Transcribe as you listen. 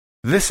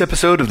This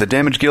episode of the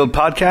Damage Guild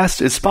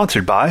podcast is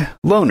sponsored by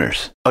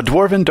Loners, a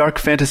dwarven dark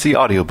fantasy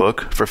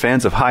audiobook for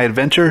fans of high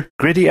adventure,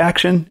 gritty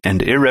action,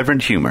 and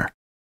irreverent humor.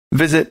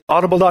 Visit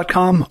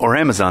audible.com or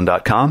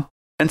amazon.com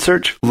and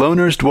search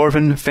Loners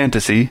Dwarven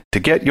Fantasy to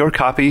get your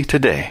copy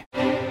today.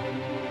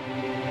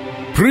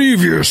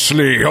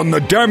 Previously on the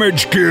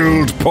Damage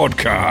Guild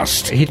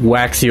podcast. He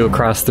whacks you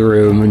across the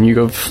room and you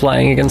go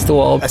flying against the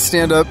wall. I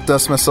stand up,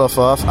 dust myself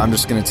off. I'm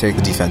just going to take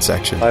the defense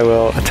action. I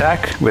will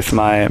attack with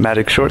my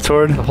magic short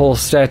sword. The whole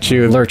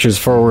statue lurches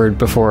forward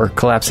before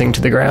collapsing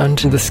to the ground.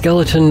 The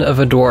skeleton of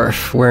a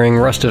dwarf wearing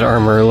rusted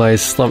armor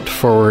lies slumped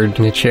forward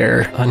in a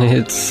chair. On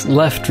its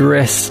left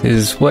wrist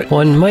is what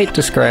one might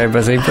describe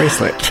as a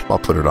bracelet. I'll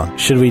put it on.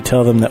 Should we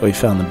tell them that we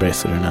found the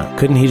bracelet or not?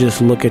 Couldn't he just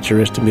look at your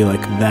wrist and be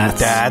like,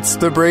 That's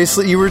the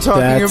bracelet you were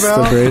talking That's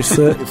about? the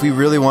bracelet? If we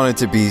really wanted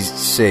to be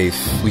safe,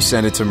 we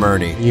send it to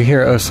Murney. You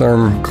hear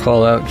Osorm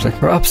call out, she's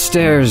like, we're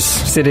upstairs,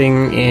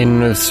 sitting in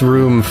this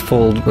room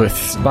filled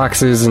with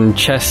boxes and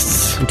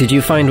chests. Did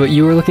you find what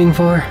you were looking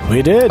for?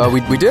 We did.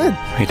 We did.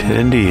 We did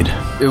indeed.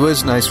 It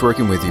was nice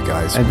working with you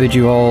guys. I bid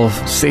you all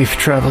safe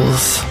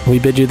travels. We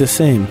bid you the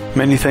same.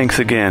 Many thanks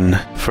again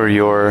for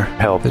your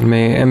help. And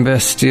may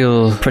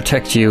Embastion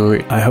protect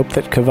you. I hope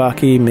that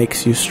Kavaki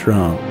makes you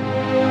strong.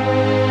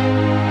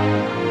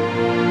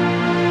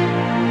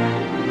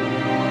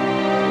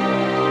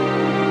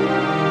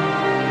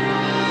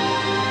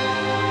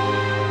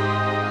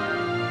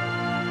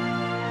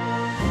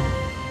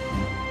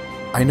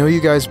 I know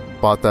you guys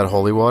bought that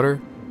holy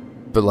water,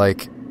 but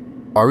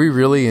are we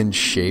really in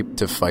shape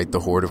to fight the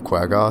horde of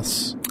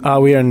Quaggoths?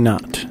 We are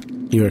not.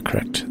 You are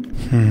correct.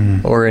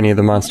 Or any of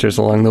the monsters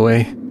along the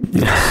way.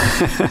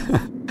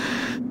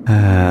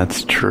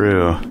 That's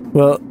true.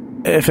 Well,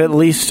 if at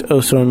least,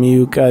 Osorm,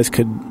 you guys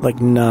could,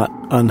 not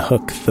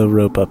unhook the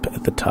rope up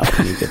at the top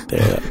when you get there,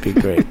 that would be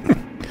great.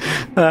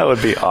 That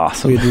would be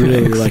awesome. We'd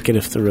really like it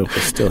if the rope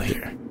was still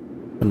here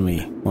when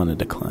we wanted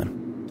to climb.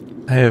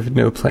 I have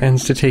no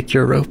plans to take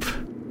your rope.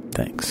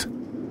 Thanks.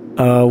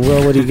 Well,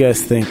 what do you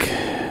guys think?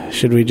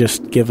 Should we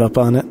just give up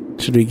on it?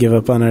 Should we give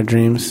up on our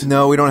dreams?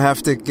 No, we don't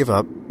have to give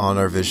up on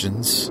our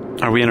visions.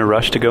 Are we in a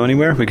rush to go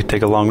anywhere? We could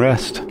take a long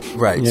rest.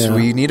 Right, Yeah. so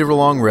we need a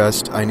long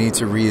rest. I need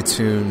to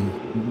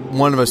reattune.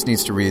 One of us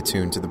needs to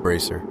reattune to the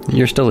bracer.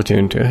 You're still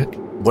attuned to it.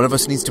 One of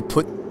us needs to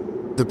put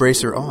the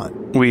bracer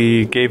on.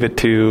 We gave it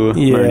to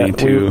Murney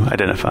to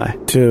identify.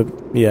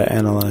 To,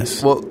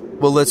 analyze. Well,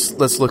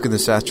 let's look in the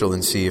satchel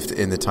and see if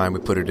in the time we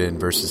put it in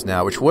versus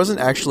now, which wasn't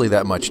actually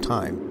that much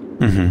time.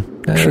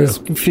 Mm-hmm. True. It's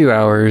a few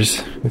hours,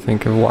 I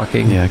think, of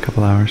walking. Yeah, a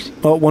couple hours.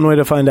 Well, one way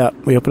to find out.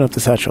 We open up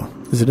the satchel.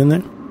 Is it in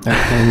there?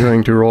 I'm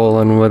going to roll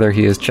on whether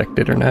he has checked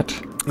it or not.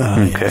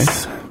 Okay.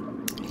 Yes.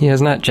 He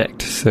has not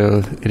checked,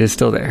 so it is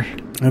still there.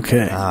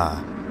 Okay.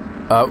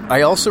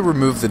 I also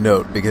removed the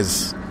note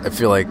because I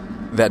feel like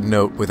that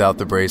note without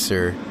the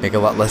bracer make a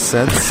lot less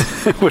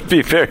sense. It would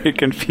be very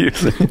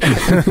confusing.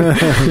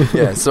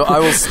 Yeah, so I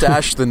will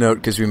stash the note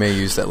because we may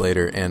use that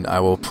later, and I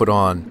will put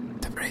on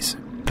the bracer.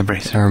 The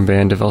bracer.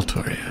 Armband of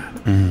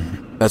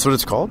Altoria. That's what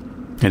it's called?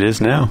 It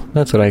is now.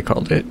 That's what I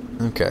called it.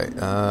 Okay,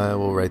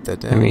 we'll write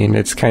that down. I mean,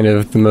 it's kind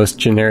of the most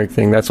generic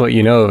thing. That's what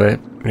you know of it.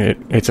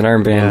 It's an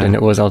armband, and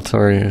it was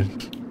Altoria.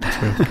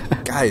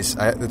 Guys,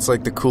 it's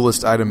like the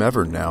coolest item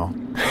ever now.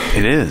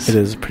 It is. It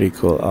is a pretty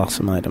cool,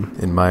 awesome item.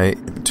 In my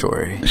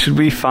inventory. Should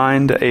we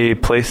find a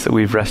place that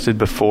we've rested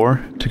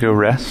before to go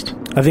rest?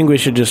 I think we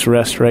should just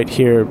rest right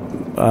here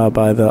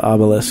by the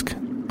obelisk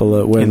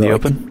below, where In the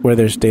open? where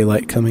there's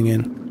daylight coming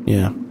in.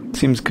 Yeah.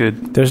 Seems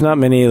good. There's not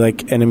many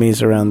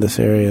enemies around this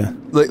area.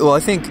 Well, I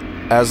think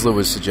Azlo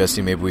was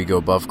suggesting maybe we go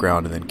above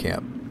ground and then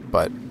camp.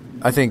 But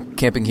I think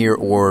camping here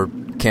or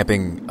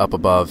camping up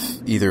above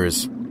either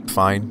is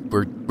fine.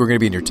 We're going to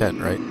be in your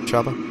tent, right,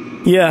 Shabba?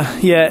 Yeah,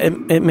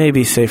 it may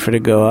be safer to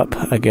go up,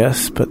 I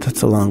guess, but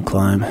that's a long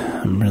climb.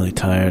 I'm really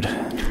tired.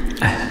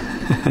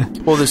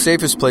 Well, the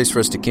safest place for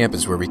us to camp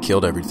is where we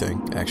killed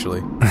everything,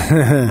 actually.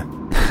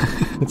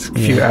 It's a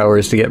few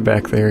hours to get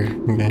back there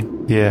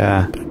again.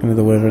 Yeah. Back into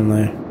the wyvern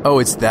lair. Oh,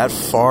 it's that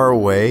far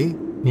away?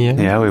 Yeah.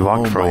 Yeah, we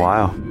walked for a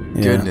while.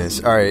 Yeah.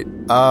 Goodness. All right.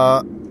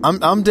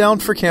 I'm down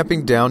for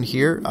camping down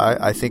here.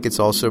 I think it's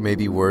also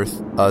maybe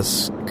worth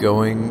us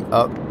going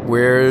up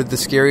where the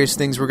scariest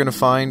things we're going to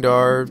find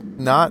are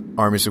not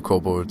armies of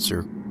kobolds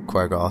or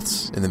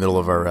quaggoths in the middle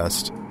of our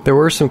rest. There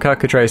were some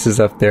cockatrices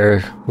up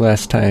there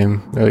last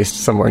time, at least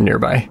somewhere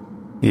nearby.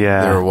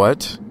 Yeah. There are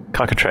what?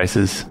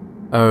 Cockatrices.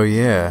 Oh,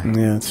 yeah.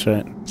 Yeah, that's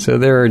right. So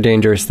there are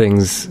dangerous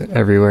things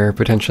everywhere,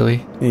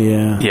 potentially.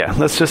 Yeah. Yeah,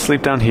 let's just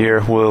sleep down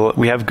here.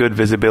 We have good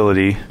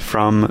visibility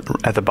from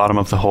at the bottom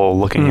of the hole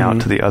looking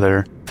out to the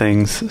other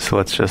things, so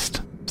let's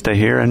just stay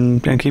here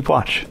and keep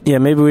watch. Yeah,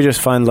 maybe we just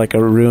find a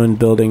ruined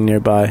building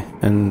nearby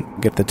and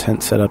get the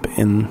tent set up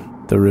in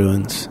the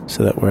ruins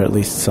so that we're at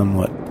least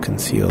somewhat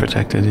concealed.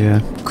 Protected,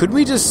 yeah. Could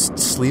we just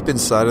sleep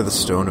inside of the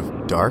Stone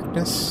of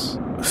Darkness?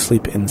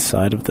 Sleep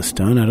inside of the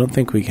stone? I don't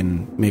think we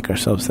can make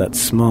ourselves that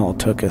small,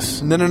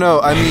 Tokas. No.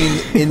 I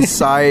mean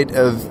inside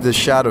of the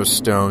Shadow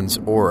Stone's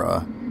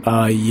aura.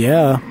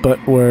 Yeah, but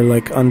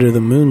we're under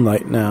the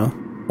moonlight now.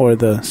 or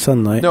the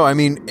sunlight. No, I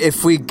mean,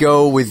 if we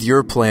go with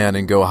your plan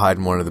and go hide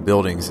in one of the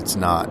buildings, it's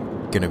not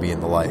going to be in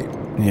the light.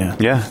 Yeah.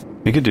 Yeah,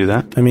 we could do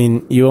that. I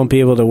mean, you won't be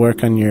able to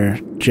work on your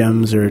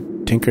gems or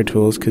tinker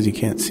tools because you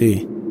can't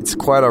see. It's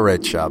quite all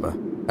right,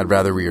 Shabba. I'd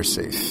rather we are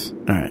safe.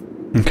 All right.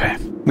 Okay,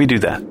 we do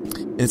that.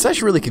 And it's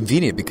actually really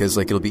convenient because,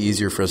 like, it'll be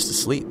easier for us to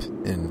sleep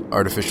in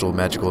artificial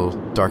magical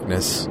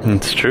darkness.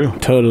 It's true.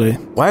 Totally.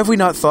 Why have we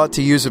not thought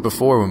to use it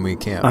before when we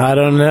camp? I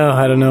don't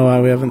know why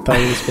we haven't thought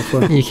of this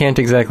before. You can't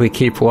exactly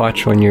keep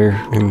watch when you're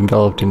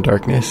enveloped in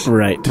darkness.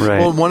 Right.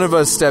 Well, one of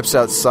us steps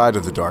outside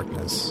of the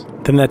darkness.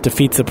 Then that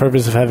defeats the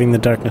purpose of having the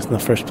darkness in the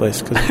first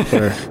place because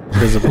we're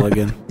visible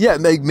again. Yeah,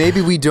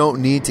 maybe we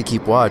don't need to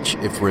keep watch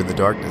if we're in the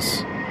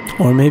darkness.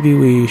 Or maybe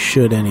we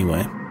should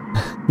anyway.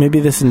 Maybe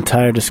this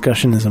entire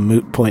discussion is a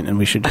moot point and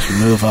we should just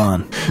move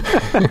on.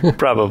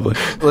 Probably.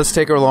 Let's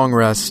take our long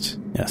rest.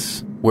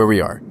 Yes. Where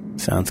we are.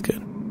 Sounds good.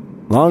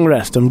 Long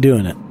rest. I'm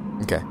doing it.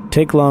 Okay.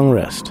 Take long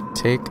rest.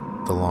 Take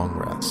the long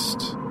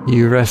rest.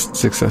 You rest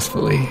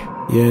successfully.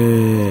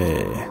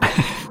 Yay.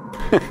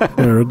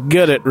 We're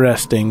good at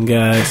resting,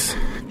 guys.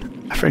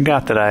 I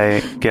forgot that I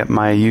get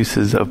my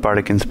uses of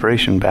Bardic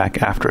Inspiration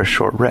back after a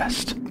short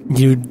rest.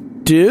 You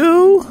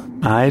do?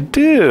 I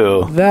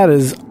do. That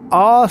is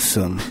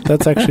awesome.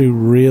 That's actually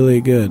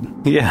really good.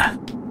 Yeah.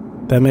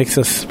 That makes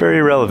us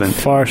Very relevant.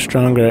 far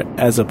stronger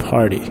as a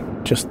party.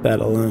 Just that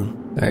alone.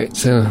 Alright,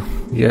 so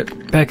you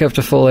get back up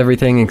to full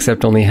everything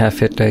except only half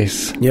hit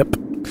dice. Yep.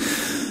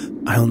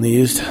 I only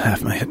used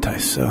half my hit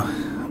dice, so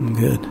I'm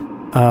good.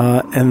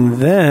 And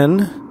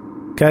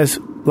then, guys,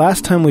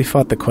 last time we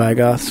fought the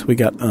Quaggoths, we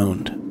got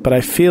owned. But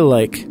I feel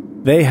like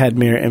they had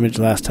mirror image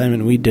last time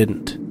and we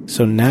didn't.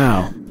 So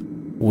now,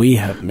 we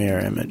have mirror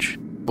image.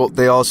 Well,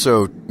 they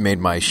also made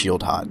my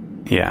shield hot.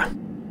 Yeah,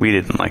 we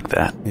didn't like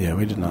that. Yeah,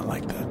 we did not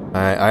like that.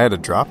 I had to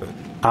drop it.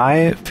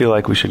 I feel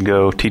like we should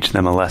go teach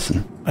them a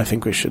lesson. I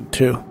think we should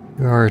too.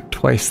 You are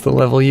twice the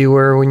level you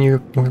were when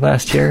you were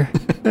last here.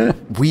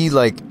 We,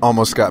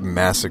 almost got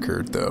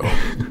massacred, though.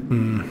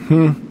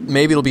 Mm-hmm.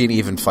 Maybe it'll be an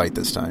even fight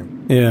this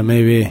time. Yeah,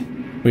 maybe.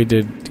 We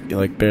did,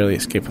 barely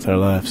escape with our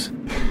lives.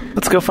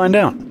 Let's go find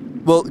out.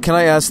 Well, can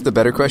I ask the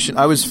better question?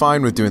 I was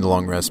fine with doing the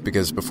long rest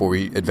because before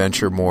we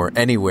adventure more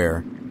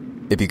anywhere,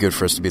 it'd be good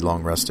for us to be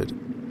long rested.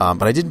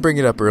 But I didn't bring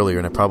it up earlier,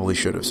 and I probably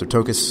should have. So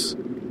Tokas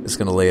is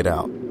going to lay it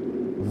out.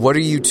 What are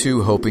you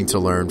two hoping to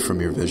learn from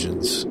your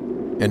visions?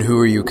 And who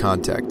are you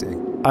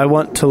contacting? I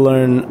want to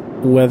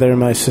learn whether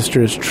my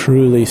sister is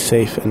truly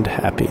safe and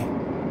happy,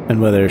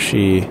 and whether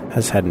she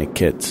has had any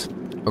kids.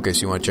 Okay,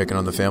 so you want to check in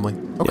on the family?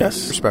 Okay,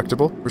 Yes.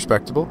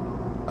 Respectable.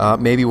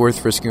 Maybe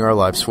worth risking our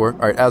lives for. All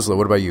right, Azlo,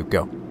 what about you?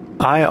 Go.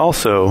 I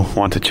also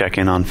want to check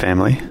in on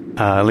family.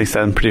 At least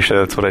I'm pretty sure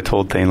that's what I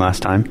told Thane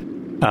last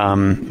time.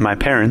 My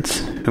parents,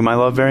 whom I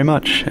love very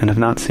much and have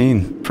not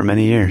seen for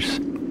many years.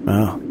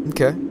 Oh.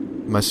 Okay.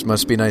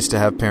 Must be nice to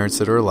have parents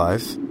that are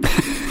alive.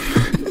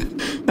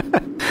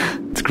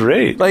 It's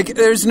great.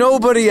 There's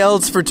nobody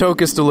else for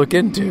Tokas to look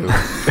into.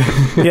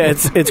 Yeah,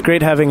 it's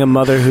great having a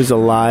mother who's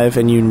alive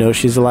and you know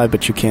she's alive,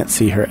 but you can't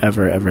see her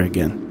ever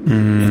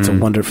again. It's a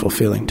wonderful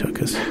feeling,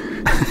 Tokas.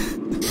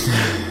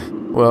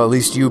 Well, at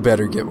least you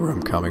better get where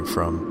I'm coming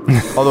from.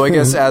 Although I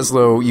guess,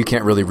 Azlo, you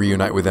can't really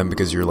reunite with them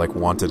because you're,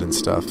 wanted and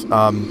stuff.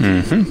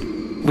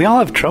 We all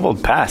have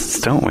troubled pasts,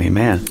 don't we,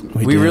 man?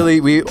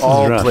 We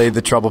all rough. played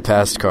the trouble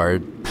past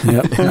card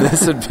Yep. in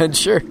this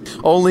adventure.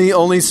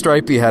 Only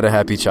Stripey had a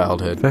happy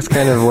childhood. That's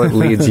kind of what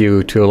leads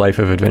you to a life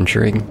of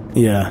adventuring.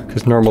 Yeah,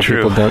 Because normal True.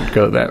 people don't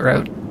go that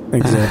route.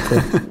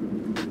 exactly.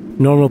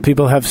 Normal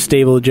people have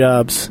stable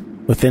jobs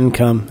with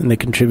income, and they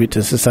contribute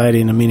to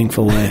society in a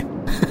meaningful way.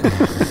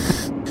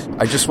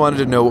 I just wanted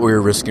to know what we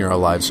were risking our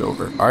lives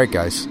over. All right,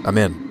 guys, I'm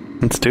in.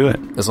 Let's do it.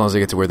 As long as I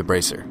get to wear the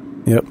bracer,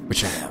 Yep.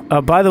 which I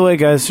am. By the way,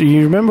 guys,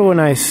 you remember when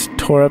I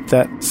tore up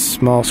that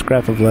small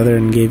scrap of leather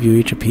and gave you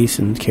each a piece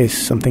in case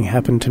something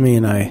happened to me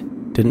and I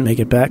didn't make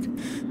it back?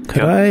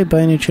 Could Yep. I, by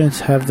any chance,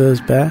 have those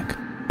back?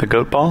 The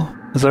goat ball,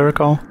 as I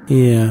recall?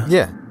 Yeah.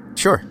 Yeah,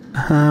 sure.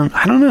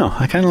 I don't know.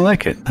 I kind of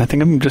like it. I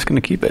think I'm just going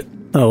to keep it.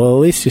 Oh, well, at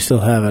least you still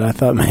have it. I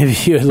thought maybe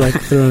you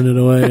had, thrown it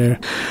away. Or...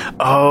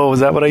 Oh, was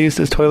that what I used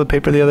as toilet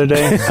paper the other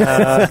day?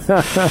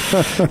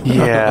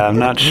 Yeah, I'm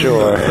not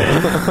sure.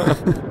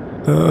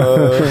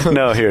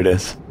 No, here it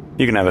is.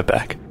 You can have it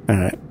back. All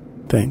right.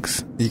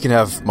 Thanks. You can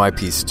have my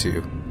piece,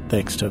 too.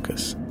 Thanks,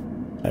 Tokas.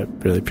 I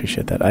really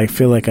appreciate that. I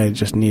feel like I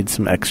just need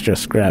some extra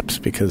scraps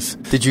because...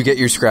 Did you get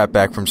your scrap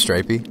back from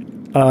Stripey?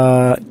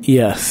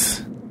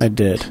 Yes, I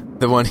did.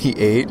 The one he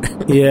ate?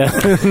 Yeah.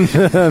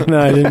 No,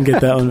 I didn't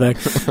get that one back.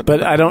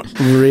 But I don't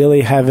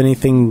really have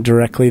anything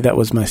directly that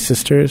was my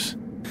sister's.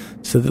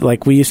 So,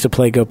 we used to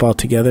play goat ball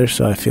together,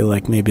 so I feel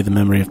like maybe the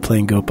memory of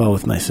playing goat ball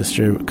with my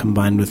sister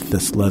combined with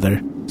this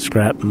leather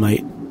scrap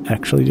might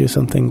actually do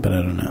something, but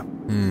I don't know.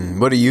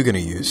 What are you going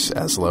to use,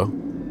 Azlo?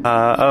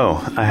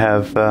 I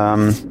have,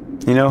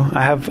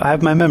 I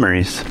have my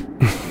memories.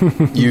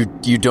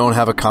 You don't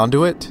have a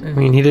conduit? I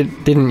mean, he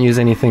didn't use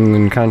anything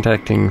when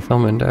contacting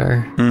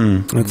Felmandar.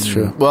 That's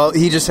true. Well,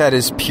 he just had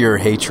his pure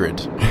hatred.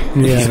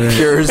 Yeah, right.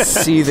 Pure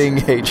seething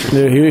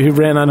hatred. He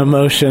ran on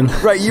emotion.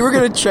 Right, you were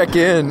going to check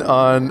in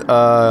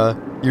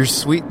on your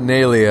sweet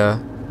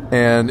Nalia,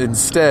 and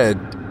instead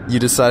you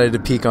decided to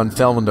peek on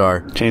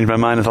Felmandar. Changed my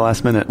mind at the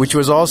last minute. Which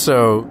was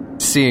also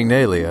seeing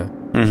Nalia.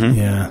 Mm-hmm.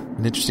 Yeah.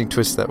 An interesting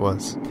twist that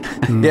was.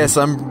 Yes,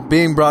 I'm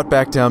being brought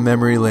back down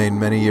memory lane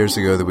many years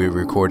ago that we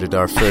recorded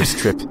our first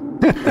trip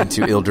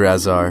into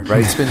Il'Drazar,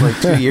 right? It's been like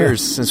 2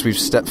 years since we've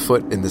stepped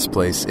foot in this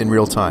place in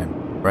real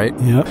time, right?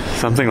 Yep.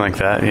 Something like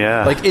that,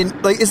 yeah.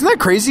 Isn't that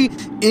crazy?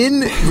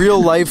 In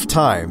real life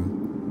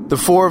time, the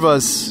four of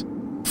us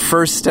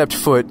first stepped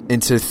foot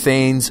into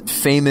Thane's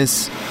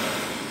famous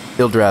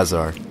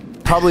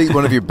Il'Drazar. Probably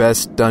one of your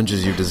best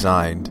dungeons you've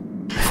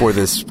designed for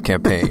this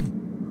campaign.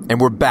 And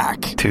we're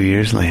back 2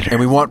 years later, and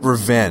we want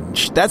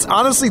revenge. That's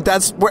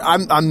where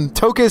I'm.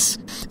 Tokas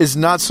is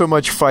not so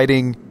much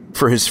fighting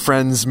for his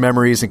friends'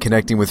 memories and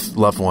connecting with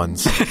loved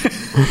ones.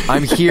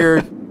 I'm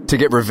here to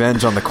get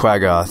revenge on the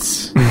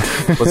Quaggoths.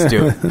 Let's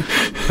do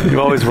it.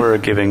 You always were a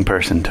giving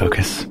person,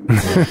 Tokas.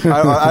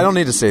 I don't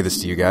need to say this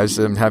to you guys.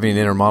 I'm having an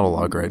inner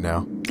monologue right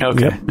now.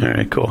 Okay, Yep. All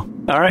right, cool.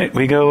 All right,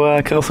 we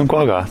go kill some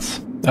Quaggoths.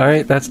 All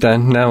right, that's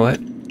done. Now what?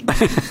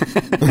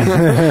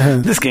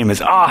 This game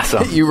is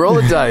awesome. You roll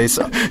a dice,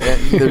 and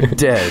they're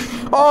dead.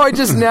 Oh, I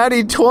just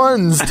natty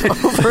twins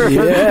over.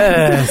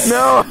 Yes.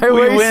 No, I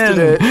We wasted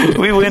win. it.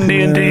 We win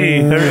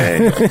D&D.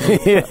 Hooray.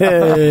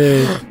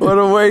 Yay. What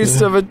a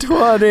waste of a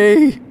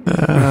 20.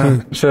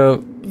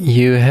 So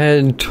you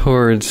head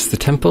towards the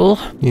temple,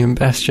 the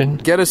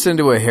Embastion. Get us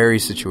into a hairy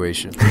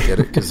situation. Get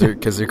it? Because they're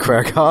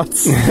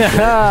Quaggoths.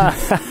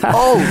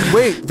 Oh,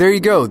 wait. There you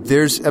go.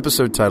 There's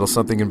episode title,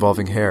 something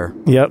involving hair.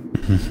 Yep.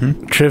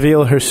 Mm-hmm.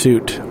 Trivial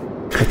Hirsute.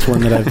 That's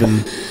one that I've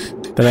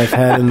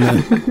had in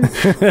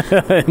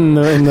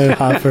the in the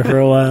hopper for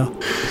a while.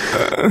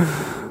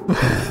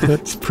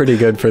 That's pretty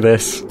good for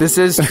this. This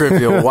is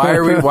trivial. Why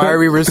are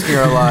we risking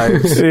our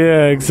lives?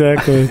 Yeah,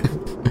 exactly.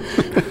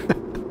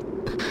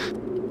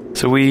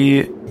 So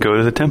we go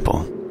to the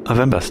temple of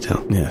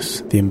Embastion.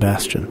 Yes, the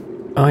Embastion.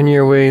 On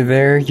your way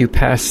there, you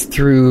pass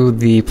through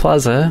the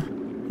plaza,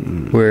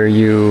 where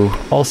you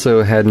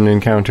also had an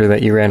encounter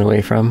that you ran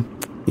away from.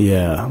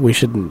 Yeah, we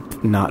should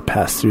not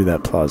pass through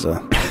that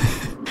plaza.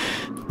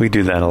 We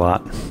do that a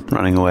lot,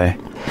 running away.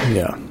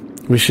 Yeah.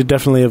 We should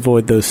definitely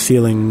avoid those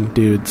ceiling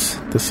dudes,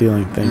 the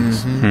ceiling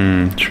things.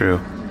 True.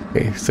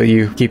 Okay, so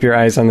you keep your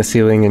eyes on the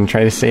ceiling and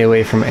try to stay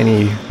away from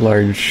any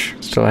large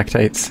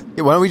stalactites.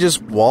 Yeah, why don't we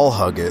just wall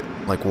hug it?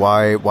 Like,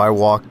 why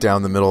walk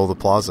down the middle of the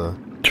plaza?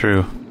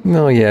 True.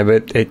 No, yeah,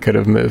 but it could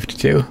have moved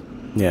too.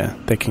 Yeah,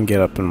 they can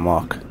get up and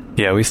walk.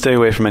 Yeah, we stay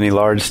away from any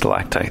large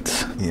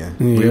stalactites. Yeah.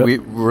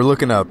 Yep. We're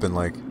looking up and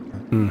like...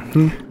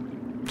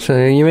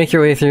 So you make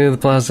your way through the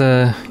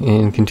plaza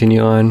and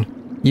continue on.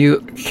 You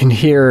can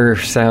hear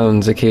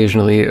sounds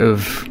occasionally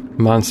of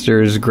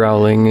monsters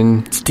growling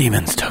and... It's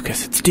demons,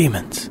 Tokas. It's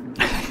demons.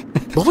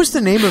 What was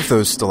the name of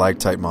those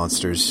stalactite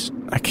monsters?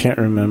 I can't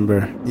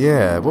remember.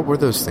 Yeah, what were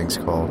those things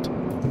called?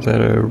 Is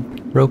that a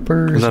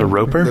roper? Is that a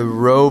roper? The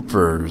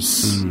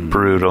ropers.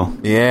 Brutal.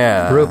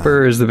 Yeah.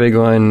 Roper is the big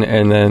one,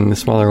 and then the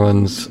smaller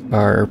ones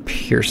are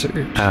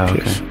piercers. Oh,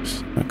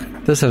 okay. Okay.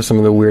 Those have some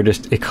of the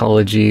weirdest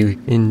ecology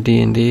in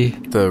D&D.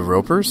 The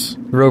ropers?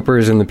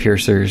 Ropers and the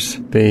piercers.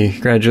 They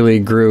gradually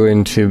grew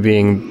into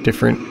being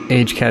different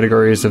age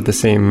categories of the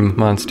same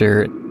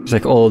monster. There's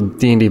like old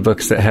D&D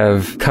books that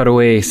have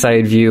cutaway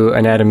side view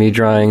anatomy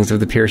drawings of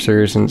the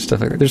piercers and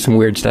stuff like that. There's some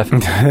weird stuff.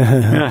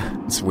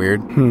 It's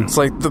weird. It's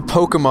like the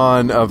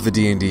Pokemon of the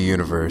D&D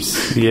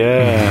universe.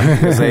 Yeah.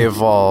 Because they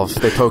evolve.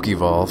 They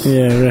poke-evolve.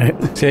 Yeah,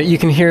 right. So you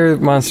can hear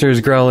monsters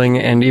growling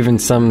and even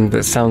some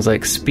that sounds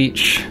like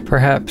speech,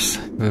 perhaps,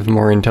 of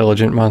more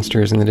intelligent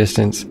monsters in the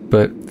distance.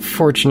 But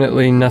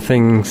fortunately,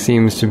 nothing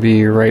seems to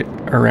be right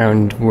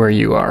around where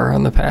you are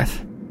on the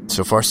path.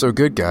 So far, so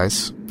good,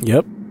 guys.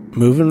 Yep.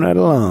 Moving right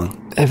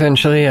along.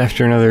 Eventually,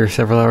 after another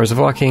several hours of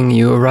walking,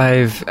 you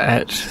arrive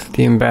at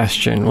the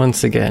Embastion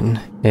once again,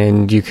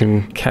 and you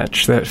can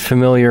catch that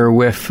familiar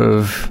whiff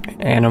of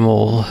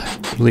animal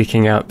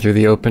leaking out through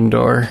the open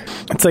door.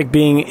 It's like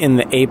being in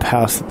the ape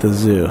house at the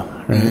zoo,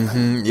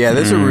 right? Yeah,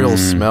 there's a real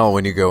smell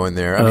when you go in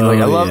there. I mean,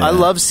 Oh, I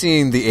love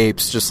seeing the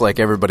apes just like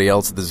everybody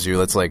else at the zoo.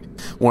 That's like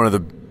one of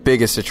the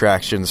biggest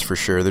attractions for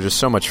sure. They're just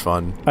so much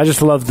fun. I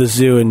just love the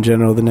zoo in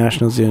general. The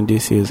National Zoo in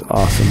DC is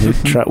awesome.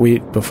 We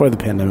before the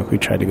pandemic, we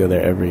tried to go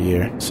there every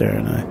year, Sarah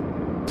and I.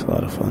 It's a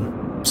lot of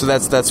fun. So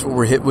that's what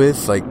we're hit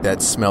with, like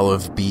that smell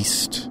of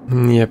beast.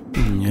 Yep.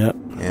 Yep.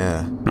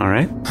 Yeah. All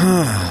right.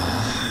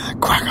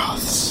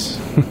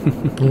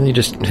 Quaggoths. You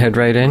just head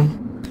right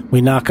in.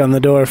 We knock on the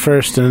door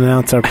first and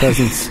announce our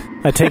presence.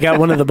 I take out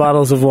one of the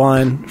bottles of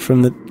wine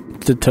from the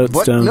What?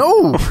 toadstone.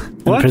 No!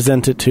 And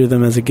present it to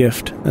them as a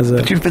gift.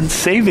 But you've been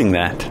saving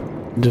that.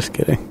 Just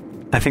kidding.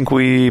 I think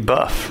we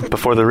buff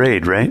before the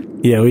raid, right?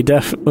 Yeah,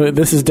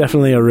 this is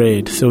definitely a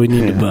raid, so we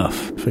need to buff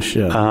for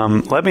sure.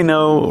 Let me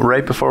know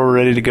right before we're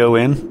ready to go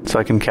in so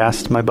I can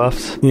cast my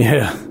buffs.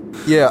 Yeah.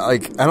 Yeah,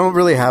 like, I don't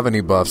really have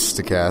any buffs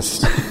to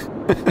cast.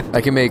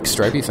 I can make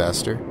Stripey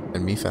faster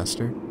and me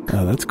faster.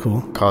 Oh, that's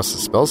cool. Costs a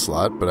spell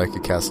slot, but I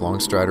could cast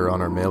Longstrider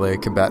on our melee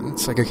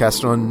combatants. I could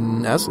cast it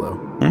on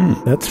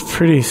Azlo. That's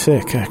pretty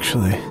sick,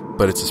 actually.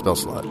 But it's a spell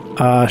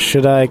slot.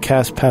 Should I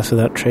cast Pass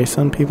Without Trace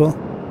on people?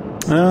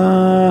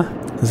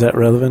 Is that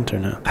relevant or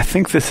no? I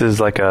think this is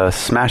like a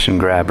smash and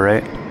grab,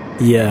 right?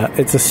 Yeah,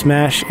 it's a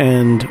smash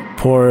and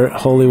pour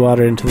holy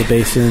water into the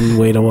basin,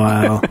 wait a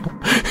while,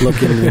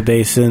 look into the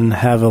basin,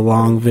 have a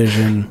long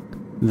vision,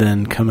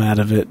 then come out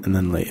of it, and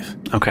then leave.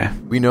 Okay.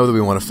 We know that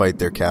we want to fight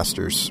their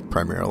casters,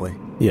 primarily.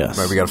 Yes.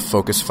 Right, we got to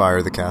focus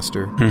fire the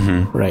caster.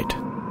 Mm-hmm.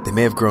 Right. They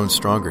may have grown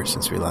stronger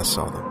since we last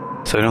saw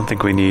them. So I don't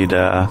think we need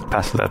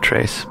Pass Without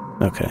Trace.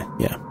 Okay,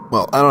 yeah.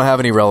 Well, I don't have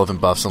any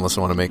relevant buffs unless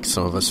I want to make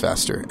some of us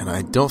faster, and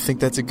I don't think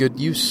that's a good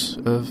use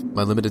of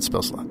my limited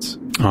spell slots.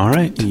 All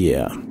right.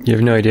 Yeah. You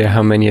have no idea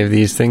how many of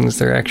these things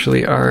there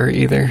actually are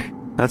either.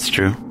 That's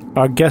true.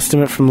 Our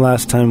guesstimate from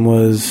last time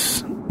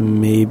was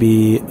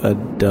maybe a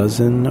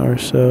dozen or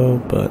so,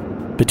 but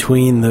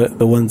between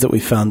the ones that we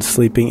found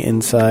sleeping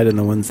inside and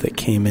the ones that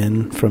came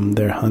in from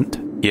their hunt.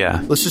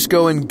 Yeah. Let's just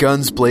go in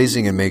guns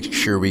blazing and make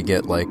sure we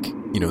get,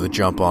 the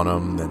jump on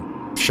them, then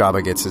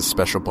Shabba gets his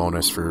special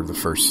bonus for the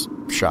first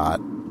shot.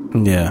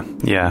 Yeah.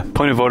 Yeah.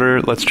 Point of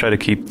order, let's try to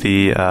keep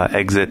the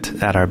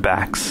exit at our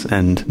backs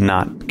and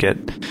not get,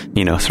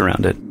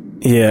 surrounded.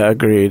 Yeah,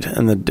 agreed.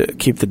 And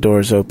keep the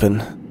doors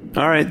open.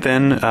 All right,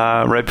 then,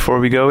 right before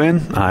we go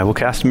in, I will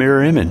cast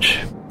Mirror Image.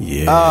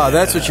 Yeah. Ah,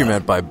 that's what you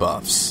meant by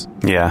buffs.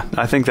 Yeah,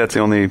 I think that's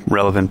the only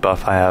relevant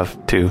buff I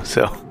have, too,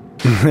 so.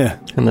 Yeah.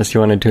 Unless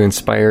you wanted to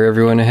inspire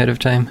everyone ahead of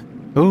time.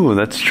 Ooh,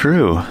 that's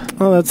true.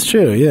 Oh, that's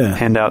true, yeah.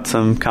 Hand out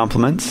some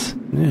compliments.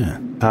 Yeah.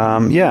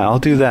 Yeah, I'll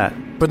do that.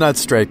 But not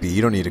Stripey.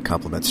 You don't need to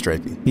compliment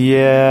Stripey.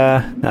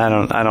 Yeah,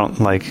 I don't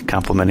like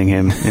complimenting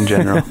him in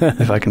general,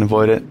 if I can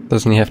avoid it.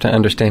 Doesn't he have to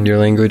understand your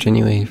language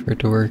anyway for it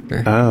to work?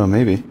 Or? Oh,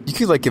 maybe. You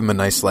could give him a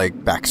nice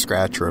back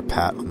scratch or a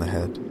pat on the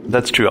head.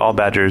 That's true. All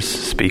badgers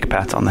speak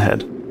pats on the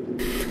head.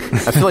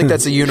 I feel like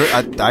that's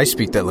I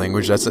speak that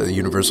language. That's a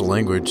universal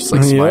language. It's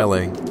like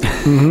smiling.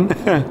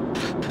 Mm-hmm.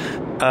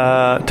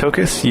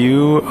 Tokas,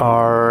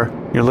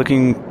 you're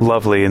looking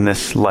lovely in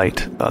this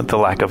light, the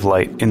lack of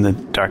light in the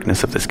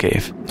darkness of this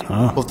cave.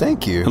 Oh. Well,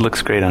 thank you. It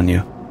looks great on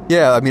you.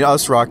 Yeah, I mean,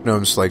 us rock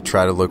gnomes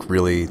try to look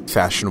really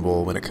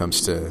fashionable when it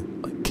comes to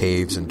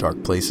caves and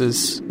dark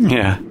places.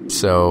 Yeah.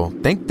 So,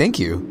 thank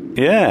you.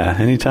 Yeah,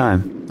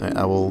 anytime.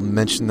 I will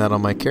mention that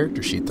on my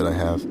character sheet that I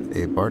have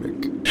a bardic.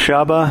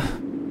 Shabba,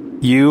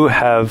 you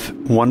have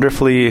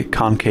wonderfully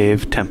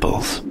concave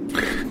temples.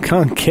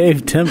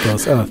 Concave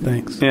temples. Oh,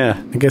 thanks.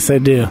 Yeah. I guess I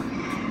do.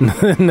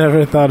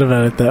 Never thought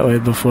about it that way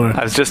before.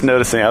 I was just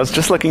noticing. I was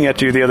just looking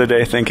at you the other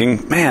day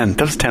thinking, man,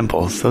 those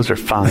temples, those are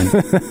fine.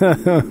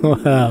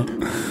 Wow.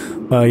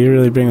 Wow, you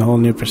really bring a whole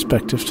new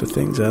perspective to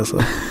things,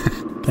 Azlo.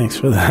 Thanks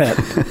for that.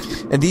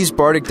 And these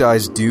bardic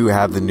dice do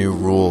have the new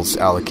rules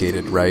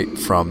allocated, right,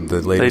 from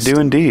the latest... They do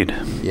indeed.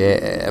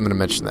 Yeah, I'm going to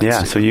mention that.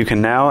 Yeah, so you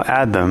can now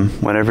add them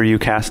whenever you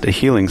cast a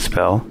healing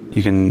spell.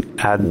 You can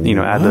add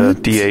the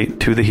D8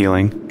 to the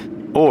healing.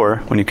 Or,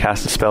 when you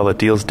cast a spell that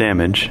deals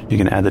damage, you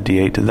can add the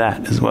D8 to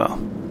that as well.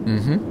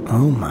 Mm-hmm.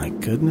 Oh my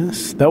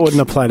goodness. That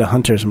wouldn't apply to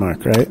Hunter's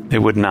Mark, right? It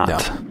would not.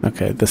 No.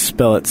 Okay, the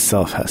spell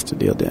itself has to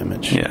deal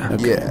damage. Yeah.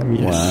 Okay.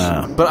 Yeah.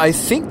 Wow. But I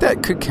think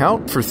that could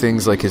count for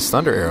things like his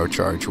Thunder Arrow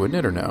charge, wouldn't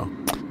it, or no?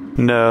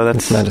 No, that's...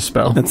 It's not a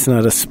spell. That's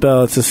not a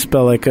spell, it's a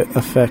spell-like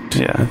effect,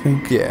 Yeah. I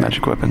think. Yeah.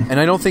 Magic weapon.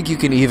 And I don't think you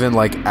can even,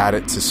 add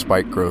it to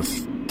spike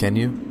growth, can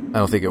you? I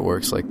don't think it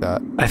works like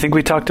that. I think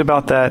we talked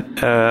about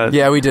that.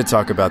 Yeah, we did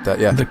talk about that,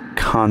 yeah. The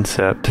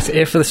concept. It's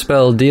if the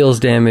spell deals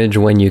damage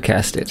when you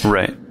cast it.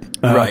 Right.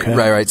 Oh, Right. okay.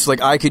 Right. So,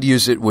 I could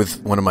use it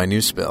with one of my new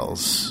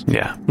spells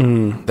Yeah.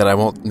 that I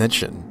won't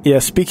mention. Yeah,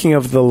 speaking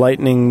of the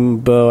lightning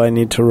bow, I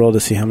need to roll to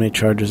see how many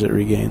charges it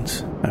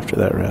regains after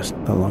that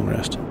long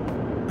rest.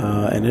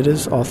 And it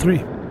is all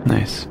 3.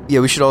 Nice.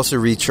 Yeah, we should also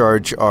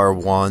recharge our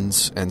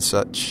wands and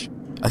such.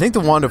 I think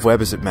the Wand of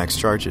Web is at max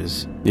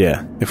charges.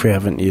 Yeah, if we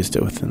haven't used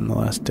it within the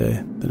last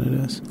day, then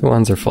it is. The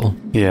wands are full.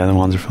 Yeah, the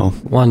wands are full.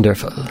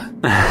 Wonderful.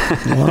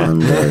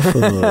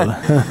 Wonderful.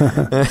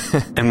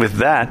 And with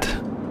that,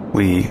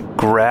 we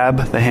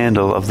grab the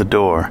handle of the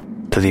door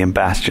to the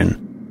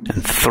Embastion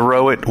and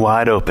throw it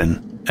wide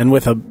open. And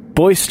with a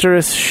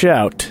boisterous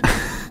shout,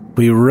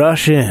 we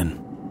rush in,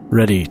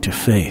 ready to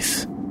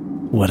face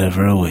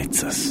whatever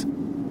awaits us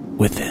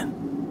within.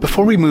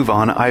 Before we move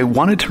on, I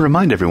wanted to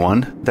remind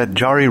everyone that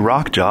Jari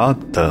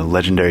Rockjaw, the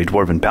legendary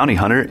dwarven bounty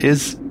hunter,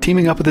 is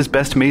teaming up with his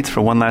best mates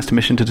for one last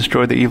mission to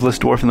destroy the evilest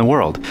dwarf in the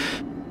world.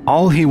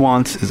 All he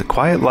wants is a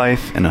quiet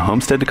life and a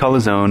homestead to call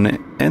his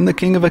own, and the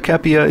King of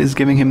Akepia is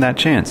giving him that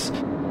chance.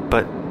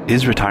 But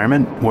is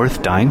retirement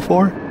worth dying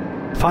for?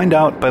 Find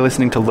out by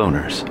listening to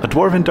Loners, a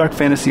dwarven dark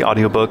fantasy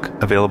audiobook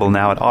available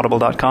now at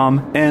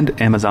audible.com and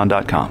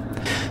amazon.com.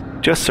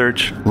 Just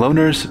search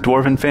Loners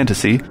Dwarven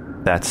Fantasy,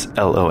 that's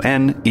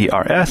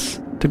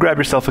Loners, to grab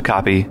yourself a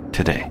copy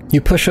today.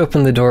 You push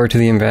open the door to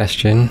the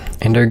Embastion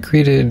and are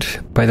greeted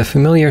by the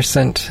familiar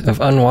scent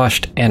of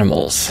unwashed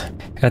animals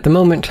At the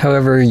moment,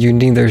 however, you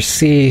neither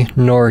see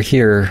nor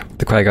hear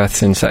the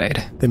Quaggoths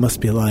inside. They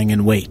must be lying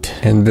in wait.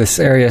 And this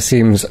area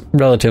seems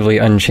relatively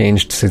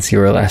unchanged since you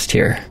were last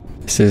here.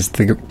 This is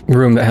the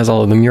room that has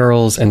all of the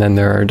murals, and then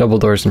there are double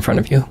doors in front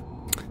of you.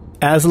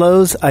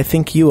 Azlos, I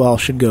think you all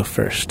should go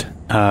first.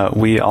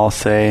 We all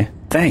say,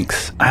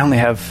 thanks. I only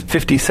have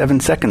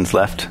 57 seconds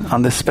left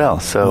on this spell,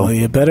 so... Well,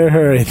 you better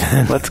hurry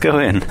then. Let's go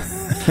in.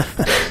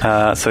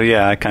 So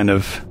yeah, I kind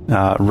of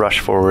rush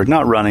forward.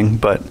 Not running,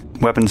 but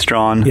weapons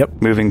drawn,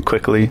 moving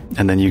quickly,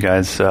 and then you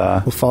guys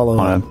we'll follow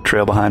want to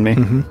trail behind me.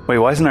 Mm-hmm. Wait,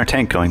 why isn't our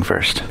tank going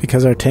first?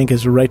 Because our tank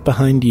is right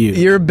behind you.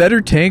 You're a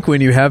better tank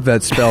when you have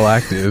that spell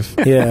active.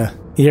 Yeah,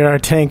 you're our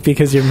tank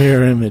because you're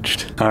mirror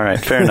imaged. All right,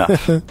 fair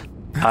enough.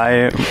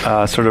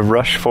 I sort of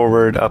rush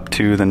forward up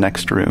to the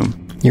next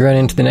room. You run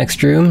into the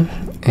next room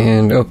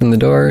and open the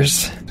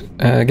doors.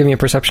 Give me a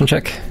perception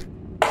check.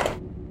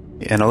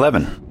 An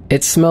 11.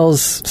 It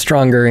smells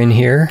stronger in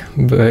here,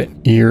 but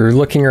you're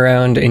looking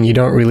around and you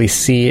don't really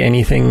see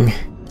anything.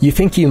 You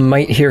think you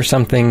might hear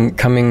something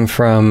coming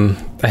from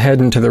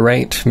ahead and to the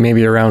right,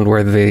 maybe around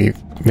where they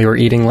were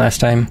eating last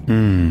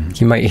time.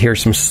 You might hear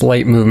some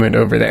slight movement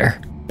over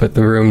there, but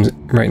the room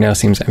right now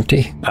seems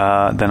empty.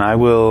 Then I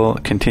will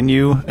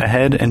continue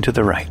ahead and to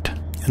the right.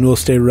 And we'll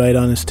stay right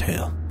on his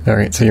tail. All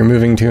right, so you're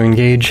moving to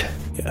engage?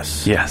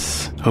 Yes.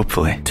 Yes,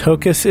 hopefully.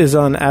 Tokas is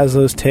on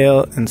Azlo's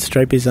tail, and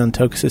Stripey's on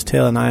Tokas'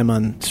 tail, and I'm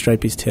on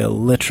Stripey's tail,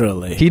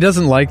 literally. He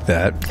doesn't like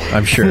that,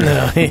 I'm sure.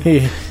 No,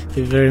 he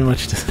very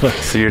much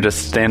dislikes. So you're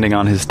just standing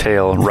on his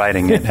tail,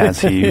 riding it as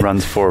he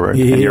runs forward,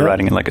 and you're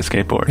riding it like a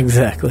skateboard.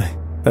 Exactly.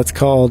 That's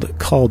called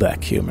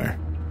callback humor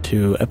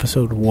to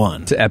episode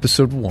 1. To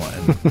episode 1,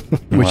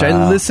 which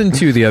I listened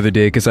to the other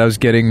day because I was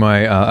getting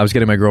my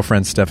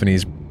girlfriend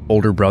Stephanie's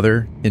older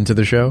brother into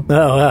the show.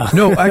 Oh, wow.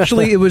 No,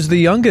 actually, it was the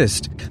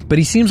youngest, but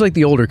he seems like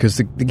the older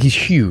because he's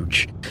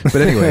huge. But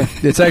anyway,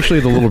 it's actually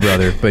the little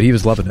brother, but he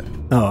was loving it.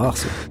 Oh,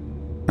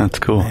 awesome. That's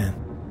cool. Man,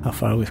 how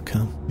far we've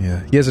come.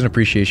 Yeah. He has an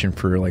appreciation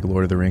for like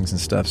Lord of the Rings and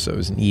stuff, so it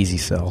was an easy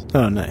sell.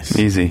 Oh, nice.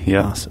 Easy,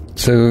 yeah. Awesome.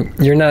 So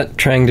you're not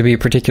trying to be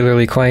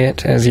particularly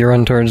quiet as you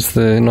run towards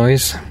the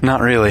noise? Not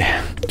really.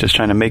 Just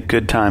trying to make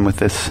good time with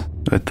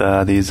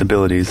these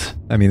abilities.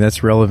 I mean,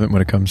 that's relevant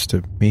when it comes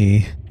to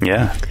me.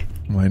 Yeah.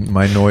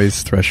 My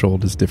noise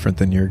threshold is different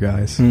than your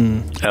guys.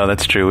 Oh,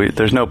 that's true.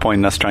 There's no point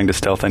in us trying to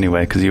stealth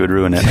anyway, because you would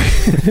ruin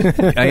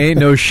it. I ain't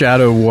no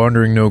shadow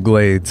wandering no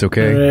glades,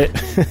 okay? Right.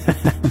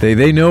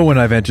 They know when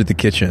I've entered the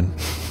kitchen.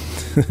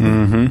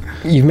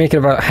 Mm-hmm. You make it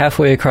about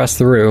halfway across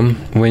the room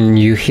when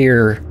you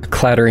hear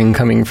clattering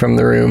coming from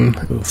the room.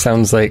 It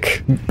sounds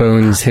like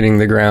bones hitting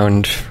the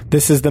ground.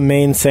 This is the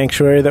main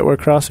sanctuary that we're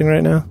crossing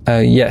right now?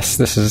 Yes,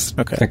 this is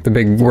like the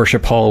big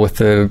worship hall with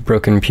the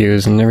broken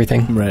pews and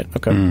everything. Right,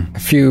 okay. A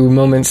few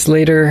moments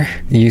later,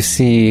 you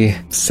see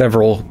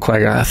several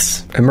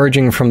Quaggoths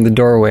emerging from the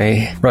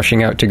doorway,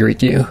 rushing out to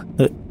greet you.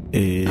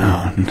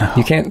 Oh, no.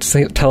 You can't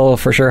tell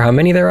for sure how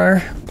many there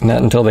are,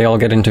 not until they all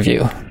get into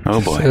view.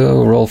 Oh, boy.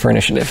 So roll for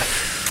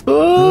initiative.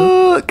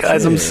 Oh,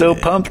 guys, I'm so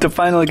pumped to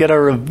finally get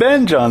our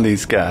revenge on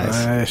these guys.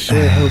 I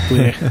sure hope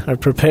we are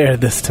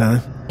prepared this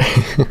time.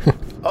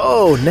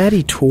 Oh,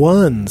 natty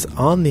twins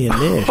on the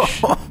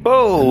initiative.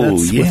 Oh,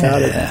 that's yeah.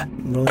 Without it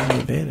rolling the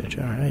advantage.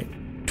 All right.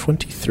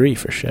 23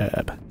 for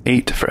Shab.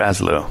 8 for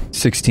Azlo.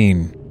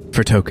 16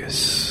 for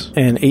Tokas.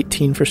 And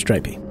 18 for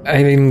Stripey.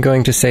 I'm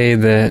going to say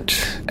that,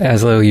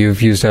 Azlo,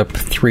 you've used up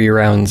 3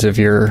 rounds of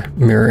your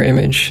mirror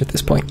image at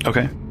this point.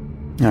 Okay.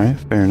 All right,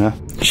 fair enough.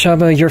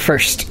 Shabba, you're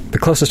first. The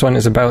closest one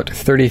is about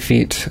 30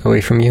 feet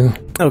away from you.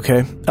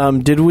 Okay.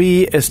 Did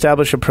we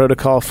establish a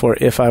protocol for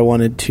if I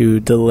wanted to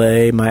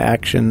delay my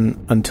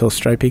action until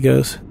Stripey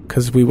goes?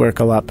 Because we work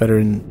a lot better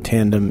in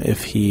tandem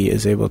if he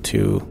is able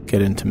to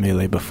get into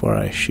melee before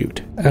I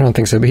shoot. I don't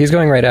think so, but he's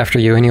going right after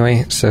you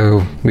anyway,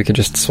 so we could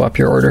just swap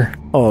your order.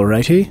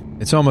 Alrighty.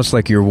 It's almost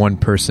like you're one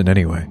person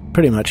anyway.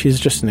 Pretty much. He's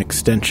just an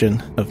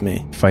extension of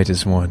me. Fight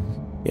is one.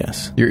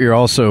 Yes. You're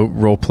also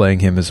role-playing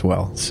him as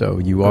well, so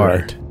you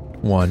are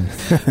one.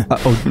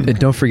 And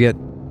don't forget,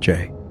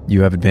 Jay,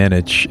 you have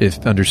advantage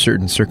if under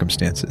certain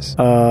circumstances.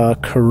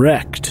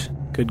 Correct.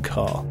 Good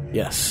call.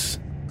 Yes.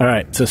 All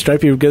right, so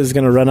Stripey is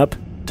going to run up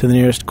to the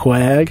nearest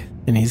quag,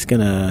 and he's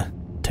going to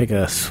take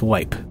a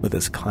swipe with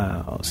his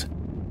claws.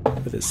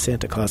 With his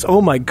Santa Claus.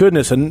 Oh my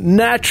goodness, a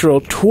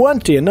natural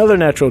 20. Another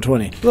natural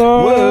 20.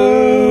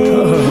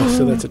 Whoa!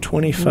 So that's a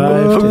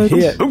 25 to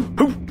hit.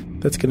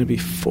 That's going to be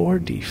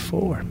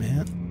 4d4,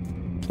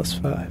 man. Plus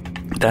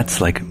 5.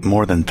 That's like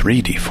more than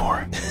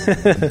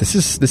 3d4.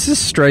 This is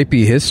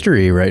Stripey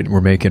history, right? We're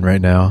making right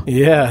now.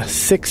 Yeah,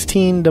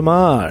 16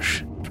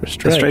 damage for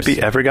Stripes. Has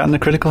Stripey ever gotten a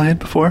critical hit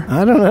before?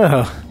 I don't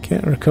know.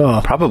 Can't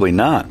recall. Probably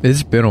not.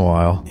 It's been a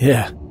while.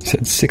 Yeah.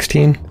 Said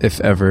 16? If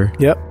ever.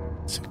 Yep.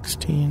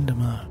 16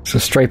 damage. So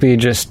Stripey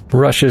just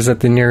rushes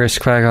at the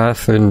nearest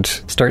Quaggoth and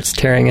starts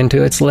tearing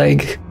into its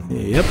leg.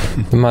 Yep.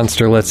 The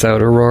monster lets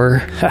out a roar.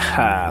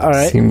 Haha. All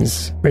right.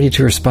 Seems ready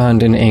to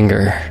respond in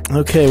anger.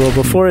 Okay, well,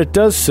 before it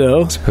does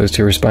so... As opposed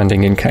to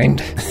responding in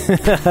kind.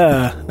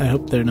 I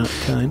hope they're not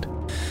kind.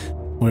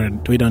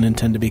 We don't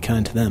intend to be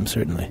kind to them,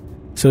 certainly.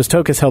 So as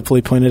Tokas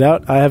helpfully pointed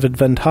out, I have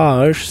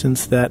advantage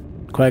since that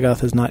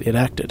Quaggoth has not yet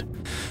acted.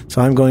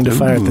 So I'm going to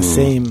fire at the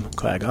same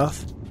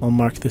Quaggoth. I'll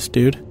mark this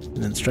dude, and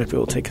then Stripey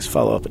will take his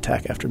follow-up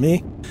attack after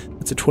me.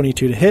 That's a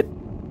 22 to hit.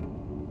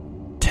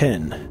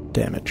 10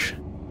 damage.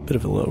 Bit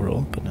of a low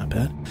roll, but not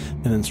bad.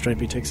 And then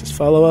Stripey takes his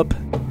follow-up,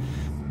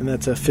 and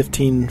that's a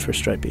 15 for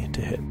Stripey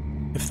to hit.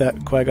 If that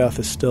Quaggoth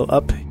is still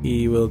up,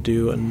 he will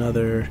do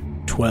another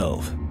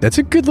 12. That's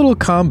a good little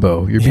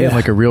combo. You're being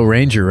like a real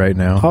ranger right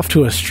now. Off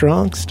to a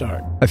strong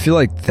start. I feel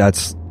like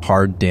that's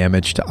hard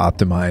damage to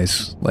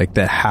optimize. Like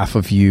that half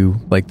of you,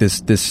 like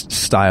this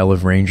style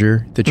of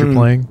ranger that you're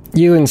playing.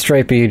 You and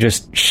Stripey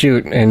just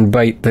shoot and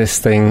bite this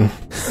thing,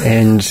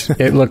 and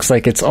it looks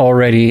like it's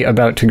already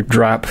about to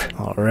drop.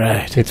 All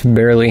right. It's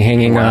barely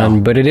hanging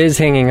on, but it is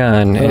hanging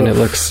on, and it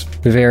looks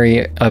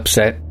very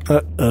upset.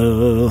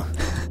 Uh-oh.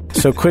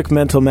 So quick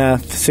mental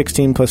math,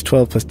 16 plus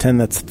 12 plus 10,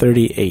 that's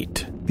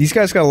 38. These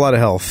guys got a lot of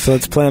health. So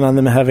let's plan on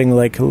them having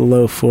like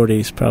low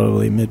 40s,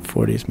 probably mid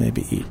 40s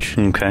maybe each.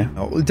 Okay.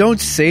 Oh, don't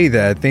say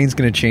that. Thane's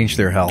going to change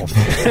their health.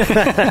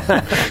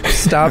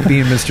 Stop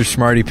being Mr.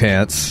 Smarty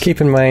Pants. Keep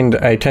in mind,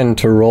 I tend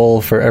to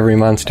roll for every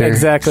monster.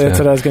 Exactly, that's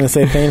what I was going to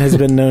say. Thane has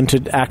been known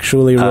to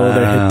actually roll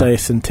their hit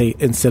dice and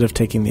instead of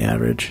taking the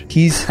average.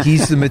 He's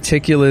the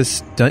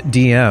meticulous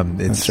DM.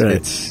 That's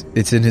right.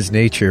 It's in his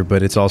nature,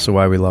 but it's also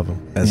why we love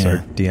him as our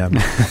DM.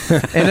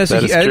 And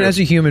as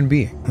a human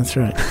being. That's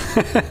right.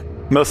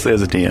 Mostly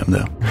as a DM,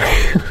 though.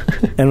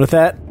 And with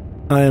that,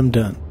 I am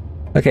done.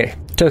 Okay,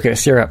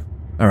 Tokas, you're up.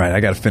 All right,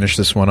 I got to finish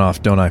this one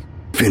off, don't I?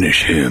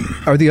 Finish him.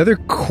 Are the other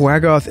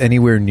Quaggoth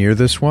anywhere near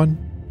this one?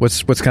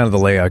 What's kind of the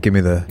layout? Give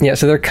me the... Yeah,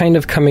 so they're kind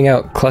of coming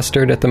out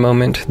clustered at the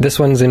moment. This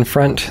one's in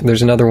front.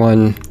 There's another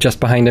one just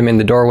behind him in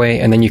the doorway,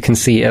 and then you can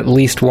see at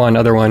least one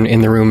other one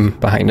in the room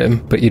behind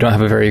him, but you don't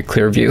have a very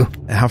clear view.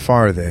 How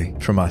far are they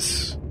from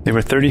us? They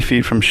were 30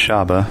 feet from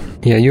Shabba.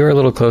 Yeah, you were a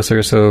little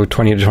closer, so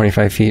 20 to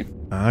 25 feet.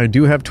 I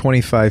do have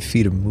 25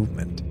 feet of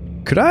movement.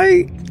 Could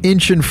I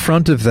inch in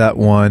front of that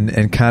one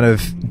and kind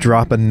of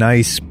drop a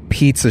nice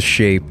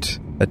pizza-shaped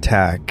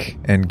attack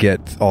and get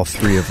all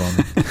three of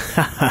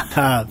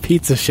them?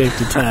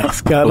 Pizza-shaped attacks.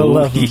 Gotta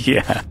love them.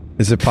 Yeah.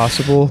 Is it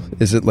possible?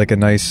 Is it like a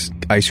nice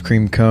ice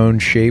cream cone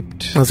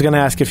shaped? I was going to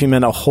ask if you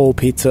meant a whole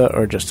pizza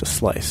or just a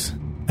slice.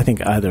 I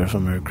think either of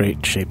them are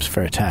great shapes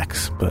for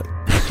attacks, but...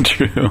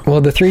 True. Well,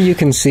 the three you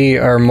can see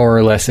are more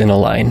or less in a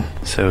line.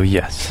 So,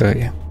 yes. So,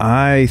 yeah.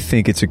 I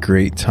think it's a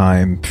great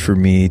time for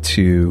me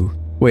to...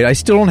 Wait, I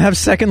still don't have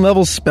second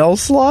level spell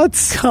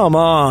slots? Come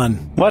on.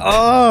 What?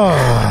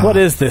 Oh. What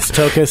is this,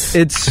 Tokas?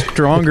 It's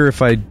stronger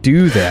if I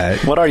do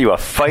that. What are you, a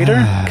fighter?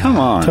 Come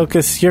on.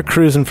 Tokas, you're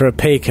cruising for a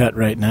pay cut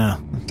right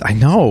now. I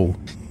know.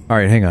 All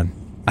right, hang on.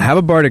 I have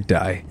a bardic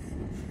die.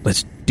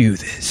 Let's do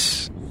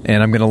this.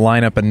 And I'm going to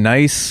line up a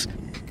nice...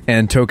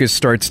 And Tokas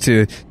starts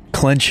to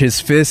clench his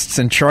fists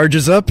and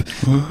charges up.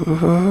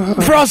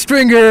 Frost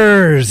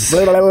fingers!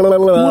 Get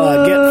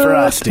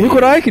frosty. Look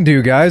what I can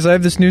do, guys. I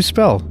have this new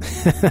spell.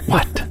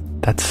 What?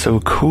 That's so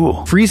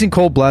cool. Freezing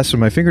cold blast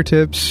with my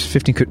fingertips.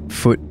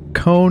 15-foot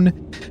cone.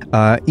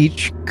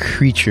 Each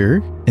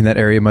creature in that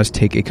area must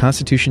take a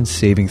Constitution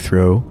saving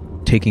throw,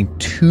 taking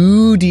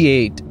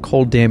 2d8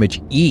 cold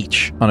damage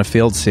each on a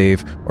failed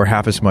save, or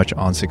half as much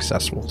on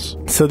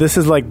successfuls. So this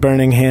is like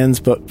Burning Hands,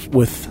 but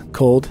with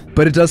cold?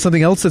 But it does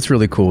something else that's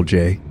really cool,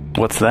 Jay.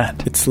 What's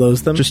that? It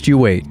slows them? Just you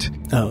wait.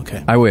 Oh,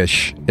 okay. I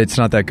wish. It's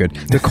not that good.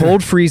 The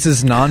cold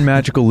freezes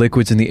non-magical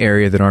liquids in the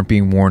area that aren't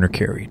being worn or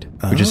carried,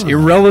 which is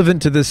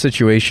irrelevant to this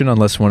situation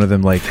unless one of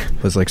them was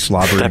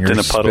slobbering Stepped or in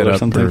a spit puddle or up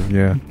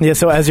something. Yeah,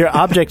 so as your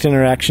object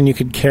interaction, you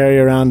could carry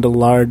around a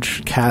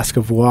large cask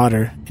of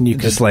water, and you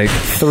could Just like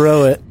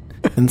throw it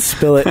and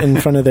spill it in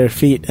front of their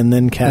feet and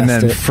then cast and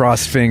then it.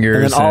 frost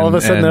fingers. And then all of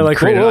a sudden they're like,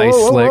 create whoa, an ice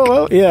whoa, slick. whoa,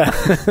 whoa. Yeah.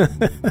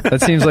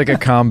 That seems like a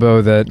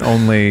combo that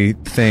only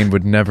Thane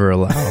would never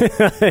allow.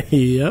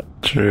 Yep.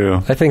 True.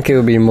 I think it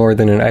would be more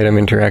than an item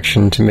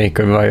interaction to make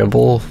a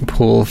viable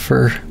pool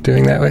for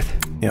doing that with.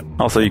 Yep.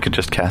 Also, you could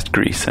just cast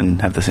grease and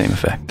have the same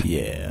effect.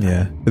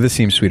 Yeah. But this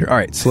seems sweeter. All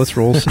right, so let's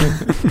roll some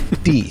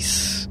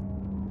dice.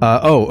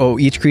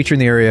 Each creature in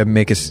the area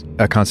make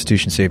a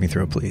Constitution saving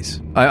throw, please.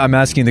 I'm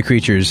asking the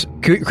creatures.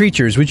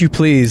 Creatures, would you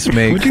please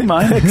make... Would you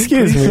mind?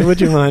 Excuse me, would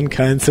you mind,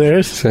 kind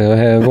sirs? So I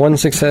have 1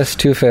 success,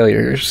 2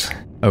 failures.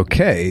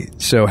 Okay,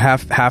 so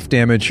half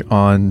damage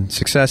on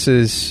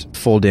successes,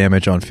 full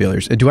damage on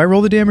failures. And do I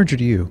roll the damage or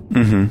do you?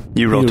 Mm-hmm.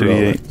 You roll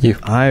 2d8. You.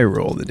 I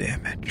roll the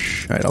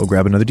damage. All right, I'll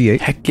grab another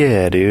d8. Heck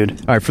yeah, dude.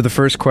 All right, for the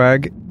first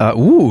quag,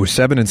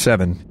 7 and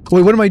 7.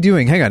 Wait, what am I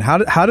doing? Hang on,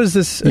 how does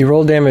this... You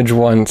roll damage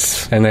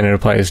once, and then it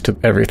applies to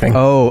everything.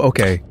 Oh,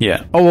 okay.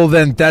 Yeah. Oh, well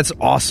then, that's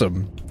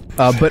awesome.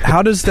 But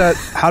how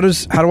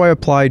do I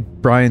apply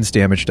Brian's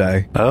damage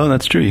die? Oh,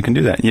 that's true. You can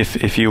do that.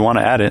 If you want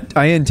to add it.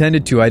 I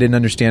intended to. I didn't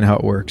understand how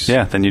it works.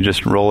 Yeah, then you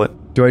just roll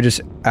it. Do I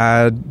just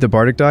add the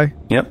bardic die?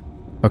 Yep.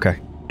 Okay.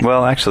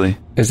 Well, actually,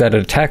 Is that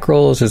attack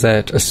rolls? Is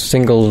that a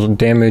single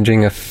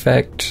damaging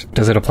effect?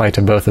 Does it apply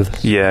to both of them?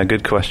 yeah,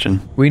 good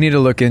question. We need to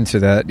look into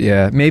that,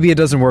 yeah. Maybe it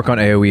doesn't work on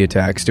AoE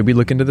attacks. Did we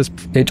look into this?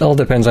 It all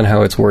depends on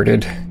how it's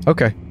worded.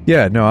 Okay.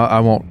 Yeah, no, I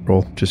won't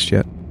roll just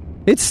yet.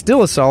 It's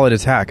still a solid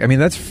attack. I mean,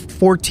 that's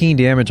 14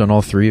 damage on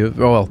all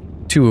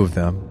two of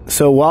them.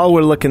 So while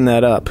we're looking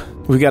that up,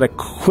 we've got a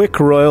quick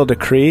royal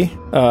decree.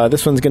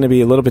 This one's going to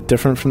be a little bit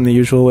different from the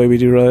usual way we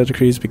do royal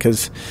decrees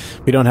because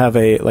we don't have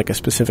a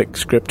specific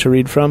script to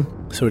read from.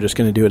 So we're just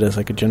going to do it as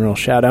like a general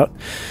shout out.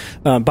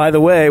 By the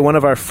way, one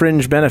of our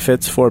fringe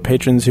benefits for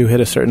patrons who hit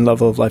a certain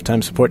level of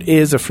lifetime support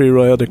is a free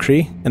royal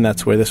decree, and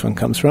that's where this one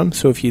comes from.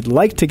 So if you'd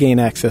like to gain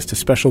access to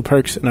special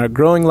perks in our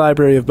growing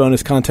library of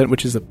bonus content,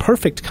 which is a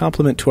perfect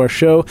complement to our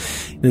show,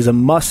 it is a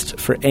must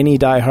for any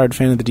diehard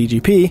fan of the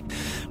DGP,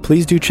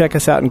 please do check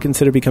us out and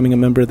consider becoming a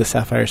member of the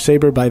Sapphire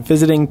Saber by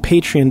visiting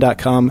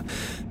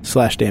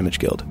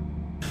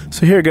patreon.com/damageguild.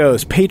 So here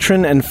goes.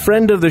 Patron and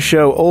friend of the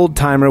show, Old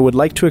Timer, would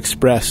like to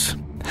express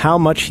how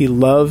much he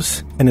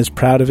loves and is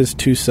proud of his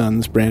two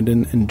sons,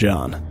 Brandon and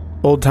John.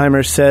 Old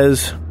Timer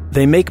says,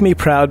 "They make me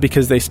proud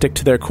because they stick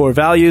to their core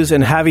values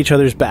and have each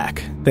other's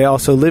back. They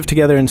also live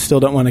together and still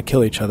don't want to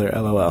kill each other,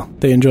 LOL.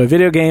 They enjoy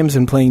video games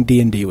and playing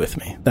D&D with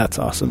me." That's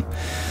awesome.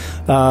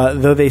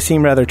 Though they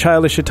seem rather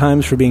childish at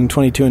times for being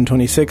 22 and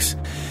 26,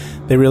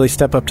 they really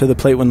step up to the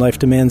plate when life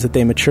demands that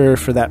they mature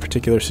for that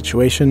particular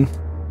situation.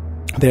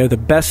 They are the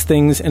best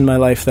things in my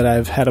life that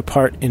I've had a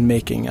part in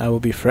making. I will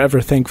be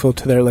forever thankful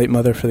to their late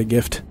mother for the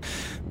gift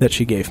that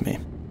she gave me.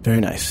 Very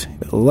nice.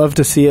 Love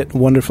to see it.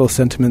 Wonderful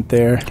sentiment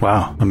there.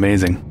 Wow,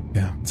 amazing.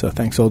 Yeah. So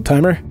thanks, Old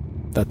Timer.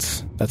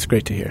 That's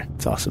great to hear.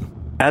 It's awesome.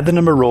 Add the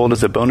number rolled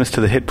as a bonus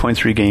to the hit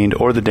points regained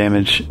or the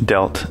damage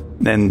dealt,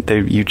 and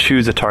you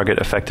choose a target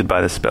affected by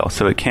the spell.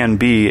 So it can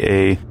be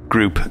a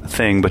group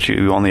thing, but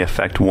you only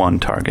affect one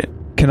target.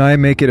 Can I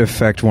make it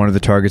affect one of the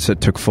targets that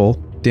took full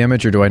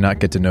damage, or do I not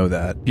get to know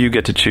that? You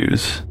get to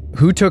choose.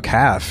 Who took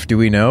half? Do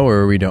we know,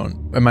 or we don't?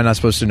 Am I not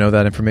supposed to know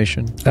that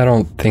information? I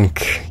don't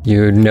think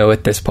you know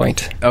at this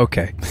point.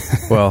 Okay.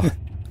 Well,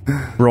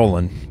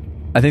 rolling.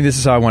 I think this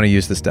is how I want to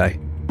use this die.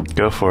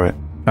 Go for it.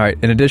 All right,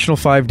 an additional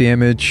 5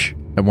 damage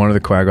at one of the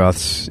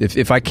Quaggoths.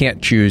 If I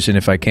can't choose, and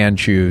if I can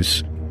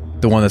choose,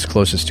 the one that's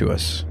closest to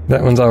us.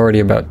 That one's already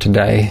about to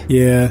die.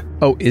 Yeah.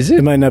 Oh, is It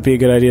it? might not be a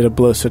good idea to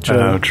blow such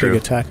a true.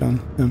 big attack on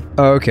him.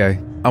 Oh, okay.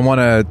 I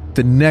want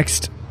the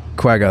next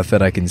Quaggoth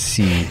that I can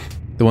see,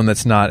 the one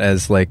that's not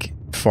as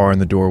far in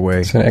the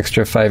doorway. It's an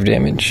extra 5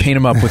 damage. Paint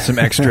him up with some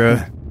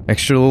extra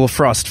little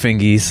frost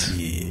fingies.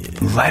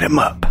 Light him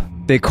up.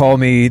 They call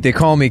me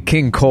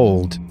King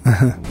Cold.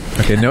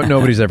 Okay,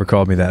 nobody's ever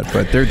called me that,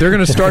 but they're going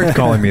to start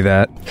calling me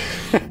that.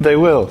 They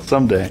will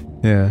someday.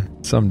 Yeah,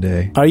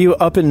 someday. Are you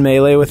up in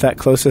melee with that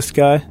closest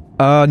guy?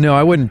 No,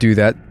 I wouldn't do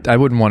that. I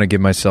wouldn't want to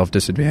give myself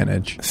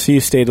disadvantage. So you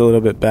stayed a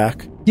little bit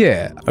back?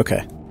 Yeah.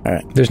 Okay. All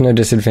right. There's no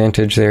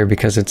disadvantage there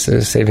because it's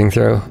a saving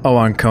throw. Oh,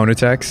 on cone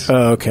attacks?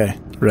 Oh, okay.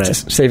 Right.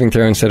 It's a saving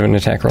throw instead of an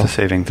attack roll. It's a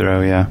saving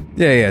throw, yeah.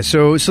 Yeah.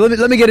 So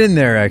let me get in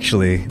there,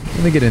 actually.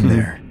 Let me get in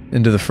there,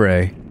 into the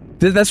fray.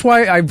 That's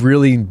why I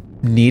really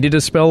needed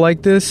a spell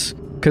like this,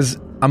 because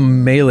I'm a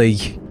melee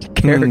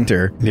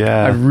character.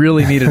 Yeah. I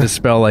really needed a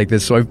spell like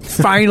this, so I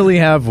finally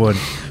have one.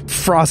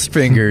 Frost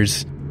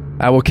Fingers.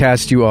 I will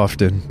cast you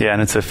often. Yeah,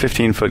 and it's a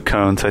 15-foot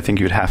cone, so I think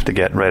you'd have to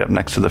get right up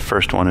next to the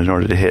first one in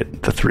order to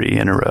hit the 3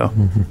 in a row.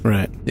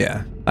 Right.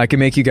 Yeah. I can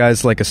make you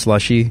guys like a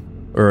slushy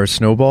or a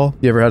snowball.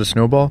 You ever had a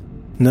snowball?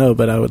 No,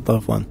 but I would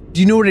love one.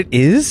 Do you know what it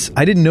is?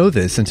 I didn't know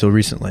this until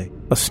recently.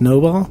 A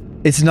snowball?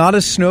 It's not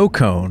a snow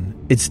cone.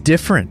 It's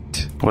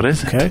different. What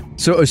is it? Okay.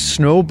 So a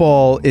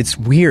snowball, it's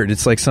weird.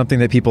 It's like something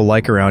that people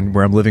like around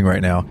where I'm living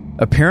right now.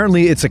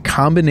 Apparently, it's a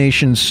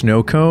combination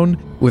snow cone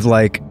with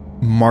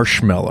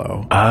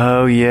marshmallow.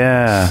 Oh,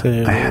 yeah.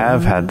 So- I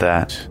have had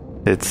that.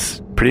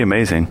 It's pretty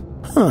amazing.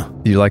 Huh.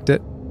 You liked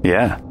it?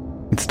 Yeah.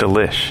 It's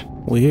delish.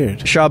 Weird.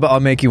 Shabba, I'll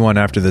make you one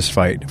after this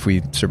fight if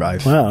we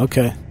survive. Wow,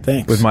 okay.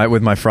 Thanks.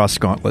 With my frost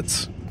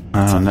gauntlets.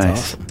 Oh, Sounds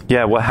nice. awesome.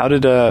 Yeah, well, how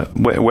did,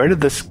 where did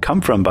this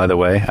come from, by the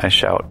way? I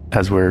shout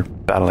as we're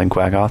battling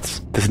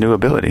Quaggoths. This new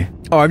ability.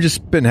 Oh, I've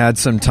just had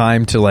some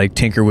time to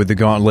tinker with the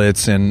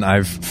gauntlets, and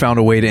I've found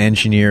a way to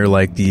engineer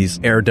these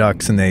air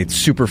ducts, and they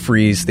super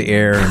freeze the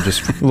air and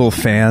just little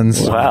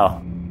fans.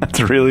 Wow.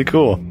 That's really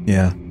cool.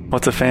 Yeah.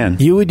 What's a fan?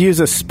 You would use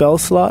a spell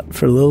slot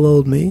for little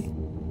old me?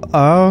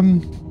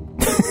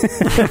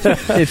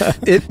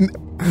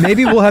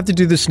 Maybe we'll have to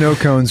do the snow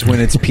cones when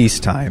it's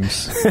peace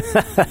times.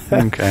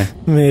 Okay.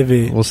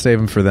 Maybe. We'll save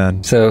them for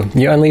then. So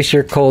you unleash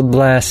your cold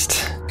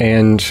blast,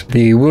 and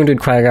the wounded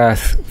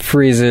Quaggoth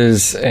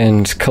freezes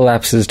and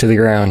collapses to the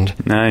ground.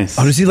 Nice.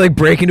 Oh, does he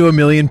break into a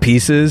million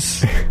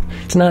pieces?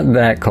 It's not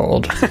that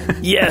cold.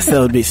 Yes, that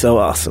would be so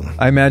awesome.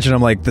 I imagine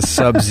I'm the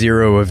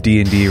Sub-Zero of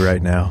D&D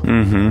right now.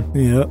 Mm-hmm.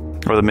 Yep.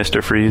 Or the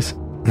Mr. Freeze.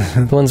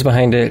 The ones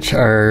behind it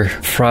are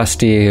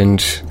frosty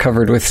and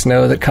covered with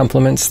snow that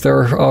complements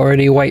their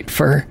already white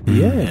fur.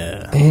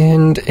 Yeah.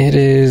 And it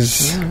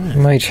is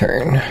my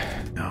turn.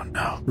 Oh,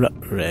 no.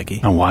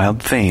 Raggy. A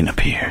wild thane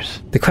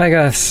appears. The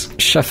Quaggoths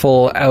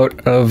shuffle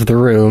out of the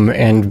room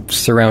and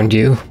surround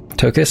you.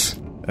 Tokas,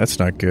 That's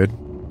not good.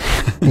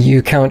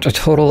 you count a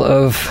total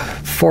of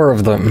 4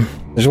 of them.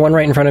 There's one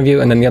right in front of you,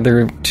 and then the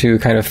other 2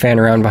 kind of fan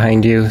around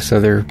behind you, so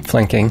they're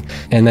flanking.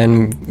 And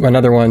then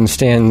another one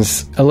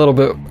stands a little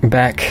bit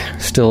back,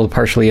 still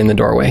partially in the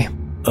doorway.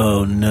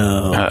 Oh,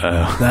 no.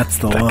 Uh-oh. That's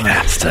the one.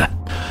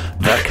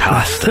 The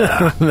caster.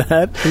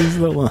 That is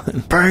the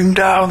one. Bring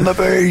down the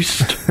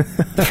beast.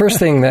 The first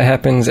thing that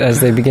happens as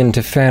they begin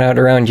to fan out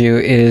around you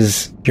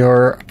is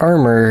your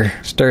armor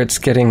starts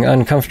getting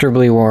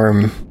uncomfortably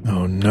warm.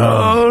 Oh, no.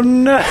 Oh,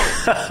 no.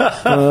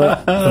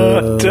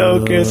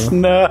 Tokas,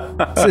 no.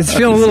 It's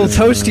feeling a little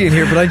toasty in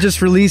here, but I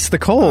just released the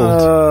cold.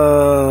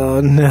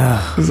 Oh,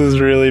 no. This is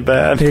really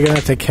bad. You're going to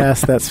have to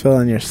cast that spell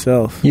on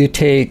yourself. You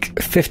take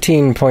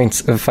 15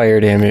 points of fire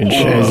damage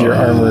as your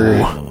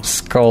armor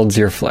scalds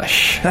your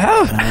flesh.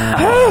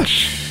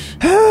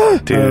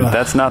 Dude,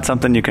 that's not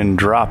something you can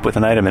drop with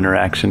an item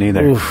interaction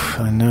either. Oof,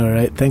 I know,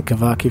 right? Thank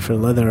Kavaki for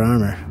leather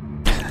armor.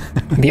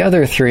 The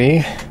other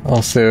 3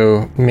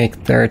 also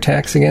make their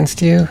attacks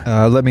against you.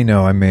 Let me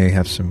know. I may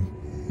have some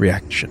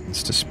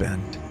reactions to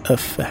spend.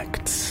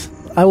 Effects.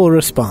 I will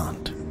respond.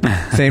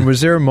 Thane,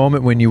 was there a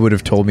moment when you would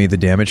have told me the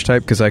damage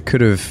type? Because I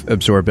could have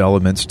absorbed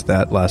elements to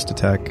that last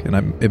attack,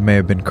 and it may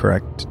have been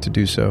correct to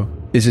do so.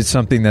 Is it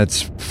something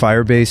that's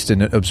fire-based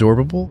and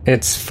absorbable?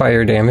 It's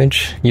fire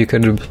damage. You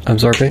could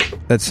absorb it.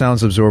 That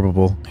sounds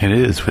absorbable. It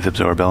is with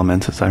absorb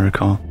elements, as I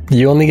recall.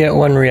 You only get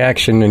 1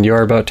 reaction, and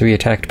you're about to be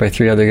attacked by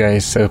 3 other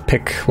guys, so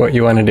pick what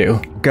you want to do.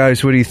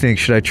 Guys, what do you think?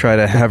 Should I try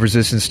to have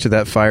resistance to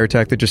that fire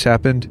attack that just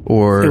happened?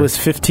 Or It was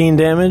 15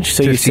 damage,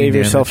 so you 15 save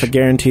yourself a damage.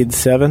 guaranteed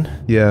 7.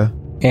 Yeah.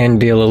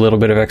 And deal a little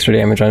bit of extra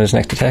damage on his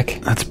next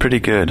attack. That's pretty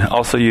good.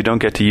 Also, you don't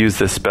get to use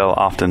this spell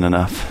often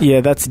enough.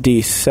 Yeah, that's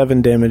D.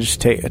 7 damage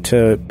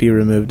to be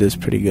removed is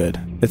pretty good.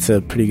 It's a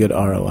pretty good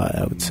ROI,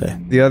 I would say.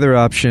 The other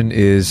option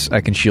is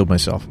I can shield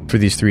myself for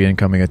these 3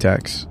 incoming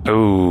attacks.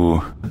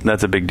 Oh,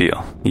 that's a big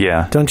deal.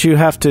 Yeah. Don't you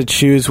have to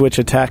choose which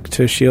attack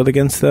to shield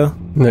against, though?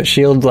 The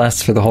shield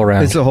lasts for the whole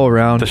round. It's a whole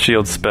round. The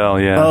shield spell,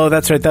 yeah. Oh,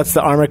 that's right. That's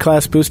the armor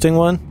class boosting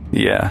one?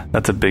 Yeah,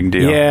 that's a big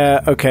deal.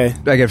 Yeah, okay.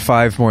 I get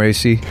 5 more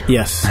AC.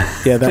 Yes.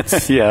 Yeah,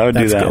 that's... Yeah, I would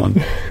do that's that good.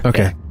 one.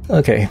 Okay.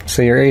 Okay,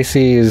 so your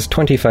AC is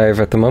 25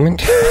 at the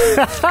moment.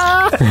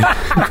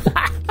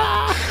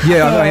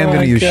 Yeah, I am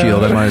going to use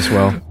shield. I might as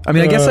well. I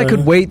mean, I guess I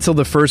could wait till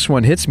the first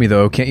one hits me,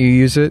 though. Can't you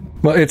use it?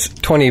 Well, it's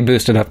 20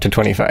 boosted up to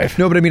 25.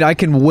 No, but I mean, I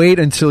can wait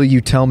until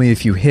you tell me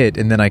if you hit,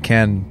 and then I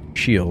can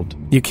shield.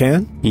 You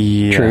can?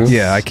 Yes. True.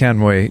 Yeah, I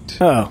can wait.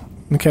 Oh,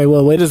 okay.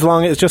 Well, wait as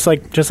long as... Just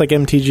like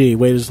MTG.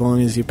 Wait as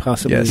long as you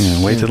possibly... Yes.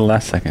 Yeah, wait till the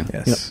last second.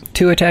 Yes.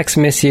 2 attacks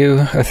miss you,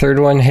 a third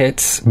one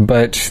hits,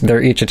 but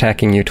they're each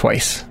attacking you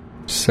twice.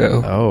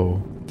 So,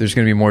 Oh, there's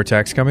going to be more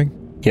attacks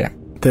coming? yeah.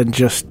 Then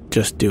just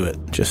do it.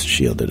 Just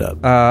shield it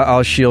up.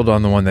 I'll shield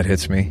on the one that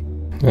hits me.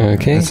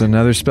 Okay. That's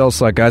another spell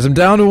slot, guys. I'm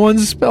down to 1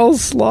 spell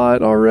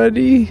slot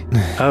already.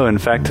 Oh, in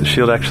fact,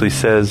 shield actually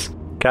says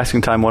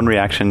casting time 1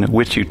 reaction,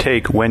 which you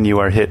take when you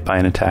are hit by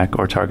an attack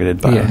or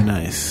targeted by Yeah. a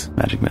Nice.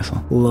 magic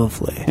missile.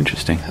 Lovely.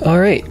 Interesting. All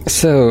right,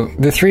 so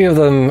the 3 of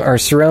them are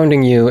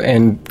surrounding you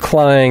and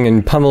clawing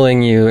and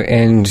pummeling you,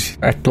 and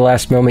at the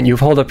last moment you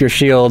hold up your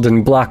shield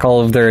and block all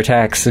of their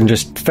attacks and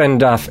just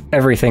fend off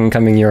everything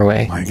coming your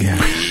way. My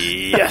God.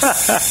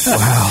 Yes.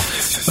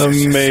 Wow.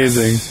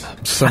 Amazing.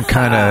 Some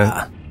kind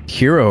of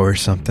hero or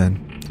something.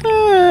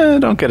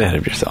 Don't get ahead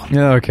of yourself.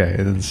 Yeah,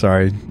 okay.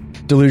 Sorry.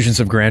 Delusions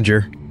of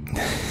grandeur.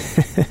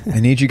 I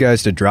need you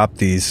guys to drop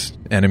these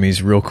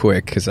enemies real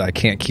quick because I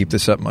can't keep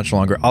this up much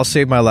longer. I'll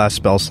save my last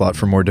spell slot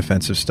for more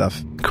defensive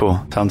stuff.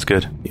 Cool. Sounds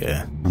good.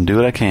 Yeah. I'll do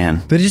what I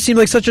can. But it just seemed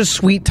like such a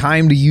sweet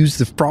time to use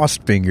the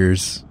frost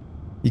fingers.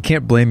 You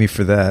can't blame me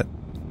for that.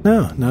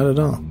 No, not at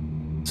all.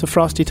 It's a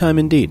frosty time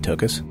indeed,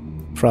 Tokas.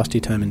 Frosty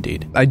time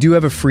indeed. I do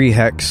have a free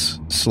hex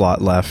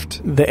slot left.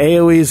 The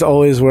AoEs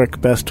always work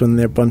best when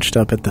they're bunched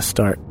up at the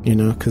start,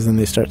 because then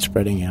they start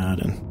spreading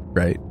out. And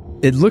Right.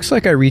 It looks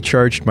like I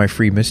recharged my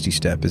free Misty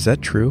Step. Is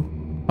that true?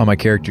 On my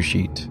character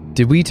sheet.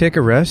 Did we take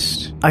a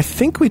rest? I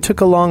think we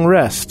took a long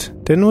rest,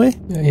 didn't we?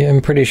 Yeah,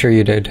 I'm pretty sure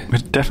you did. We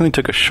definitely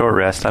took a short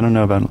rest. I don't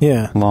know about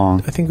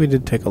long. I think we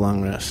did take a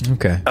long rest.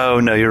 Okay. Oh,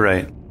 no, you're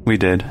right. We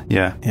did.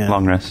 Yeah.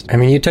 Long rest. I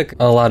mean, you took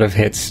a lot of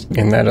hits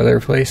in that other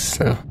place,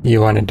 so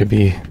you wanted to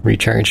be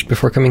recharged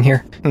before coming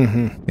here.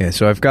 Mm-hmm. Yeah,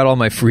 so I've got all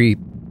my free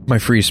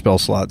spell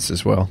slots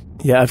as well.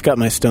 Yeah, I've got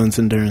my Stone's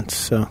Endurance,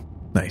 so...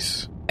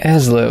 Nice.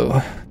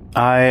 Azlo.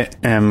 I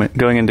am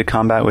going into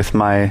combat with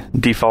my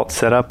default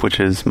setup, which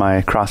is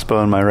my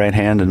crossbow in my right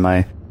hand and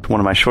one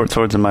of my short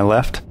swords in my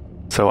left.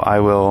 So I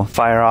will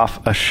fire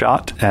off a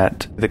shot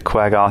at the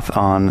Quaggoth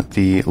on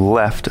the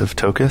left of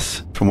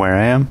Tokas from where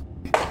I am.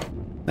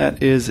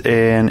 That is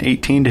an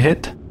 18 to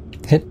hit.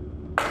 Hit.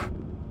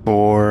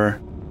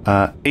 For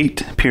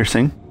 8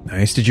 piercing.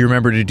 Nice. Did you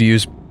remember to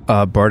use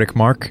Bardic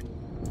Mark?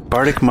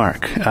 Bardic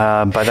Mark.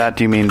 By that,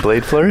 do you mean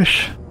Blade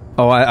Flourish?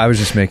 Oh, I was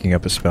just making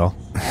up a spell.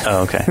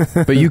 Oh, okay.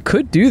 But you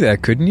could do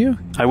that, couldn't you?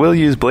 I will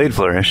use Blade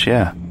Flourish,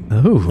 yeah.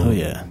 Oh. Oh,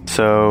 yeah.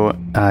 So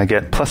I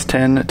get plus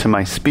 10 to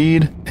my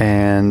speed,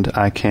 and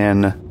I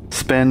can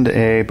spend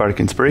a Bardic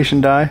Inspiration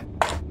die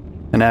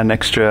and add an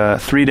extra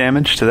 3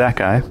 damage to that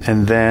guy.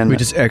 And then... Wait,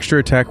 does extra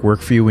attack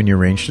work for you when you're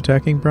ranged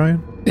attacking,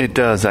 Brian? It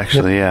does,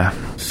 actually, yeah.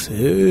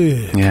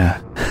 Sick.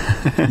 Yeah.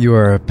 You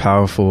are a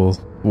powerful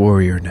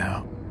warrior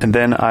now. And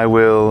then I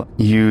will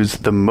use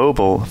the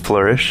mobile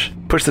flourish.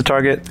 Push the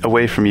target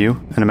away from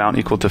you, an amount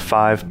equal to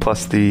 5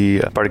 plus the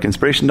Bardic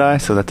Inspiration die,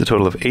 so that's a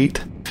total of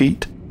 8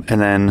 feet. And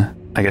then,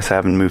 I guess I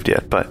haven't moved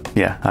yet, but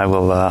yeah,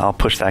 I'll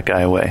push that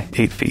guy away,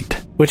 8 feet.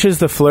 Which is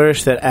the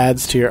flourish that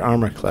adds to your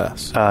armor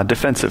class?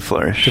 Defensive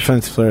flourish.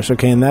 Defensive flourish.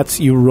 Okay, and that's,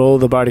 you roll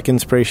the Bardic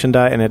Inspiration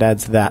die, and it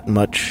adds that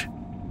much.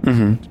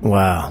 Mm-hmm.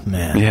 Wow,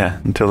 man. Yeah,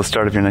 until the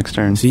start of your next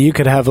turn. So you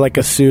could have like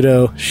a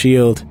pseudo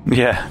shield.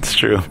 Yeah, it's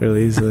true.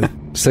 Really easily.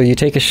 So you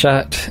take a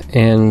shot,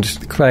 and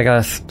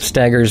Quaggoth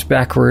staggers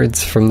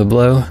backwards from the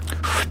blow.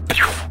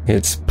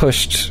 It's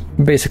pushed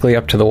basically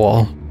up to the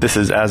wall. This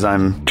is as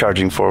I'm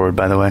charging forward,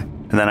 by the way.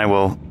 And then I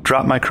will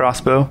drop my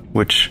crossbow,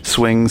 which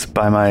swings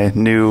by my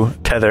new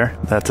tether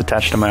that's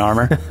attached to my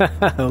armor.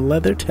 A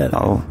leather tether.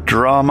 I'll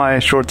draw my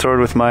short sword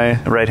with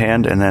my right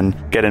hand and then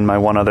get in my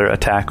one other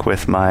attack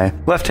with my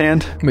left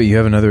hand. Wait, you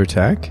have another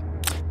attack?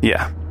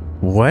 Yeah.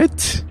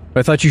 What?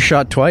 I thought you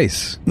shot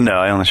twice. No,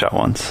 I only shot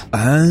once.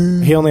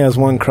 He only has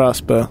one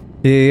crossbow.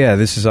 Yeah,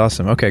 this is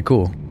awesome. Okay,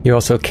 cool. You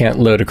also can't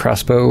load a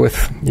crossbow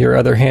with your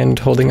other hand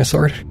holding a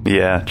sword.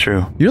 Yeah,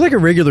 true. You're like a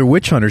regular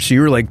witch hunter, so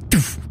you were like,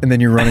 doof, and then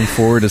you're running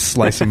forward to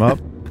slice him up.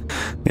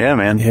 Yeah,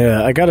 man.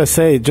 Yeah, I gotta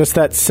say, just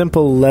that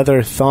simple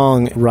leather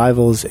thong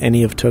rivals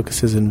any of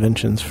Tokas'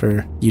 inventions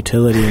for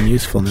utility and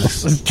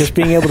usefulness. Just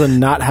being able to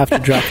not have to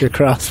drop your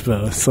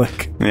crossbow, it's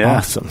like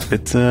awesome.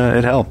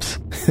 It helps.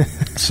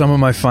 Some of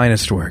my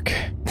finest work.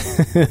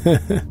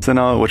 So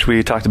now, which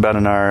we talked about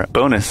in our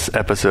bonus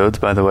episodes,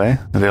 by the way,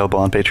 available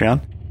on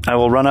Patreon. I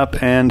will run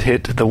up and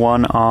hit the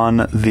one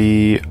on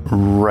the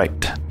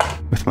right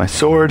with my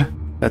sword.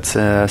 That's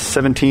a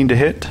 17 to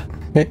hit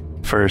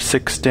for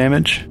 6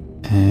 damage.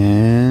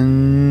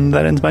 And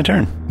that ends my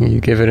turn. You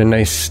give it a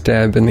nice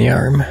stab in the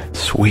arm.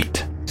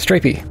 Sweet.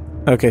 Stripey.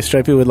 Okay,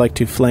 Stripey would like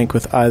to flank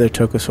with either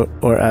Tokas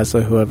or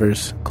Azlo,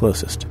 whoever's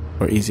closest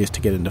or easiest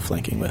to get into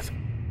flanking with.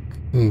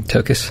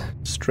 Tokas.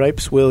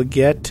 Stripes will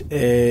get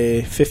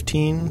a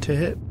 15 to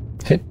hit.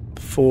 Hit.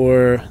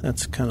 For,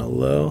 that's kind of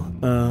low,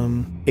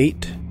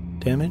 8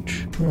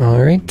 damage.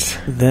 All right.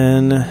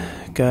 Then,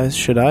 guys,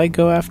 should I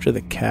go after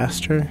the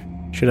caster?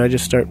 Should I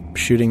just start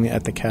shooting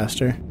at the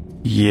caster?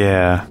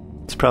 Yeah,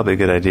 it's probably a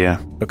good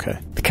idea. Okay.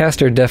 The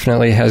caster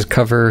definitely has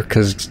cover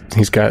because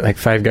he's got like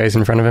 5 guys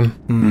in front of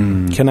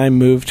him. Can I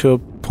move to a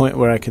point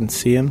where I can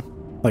see him?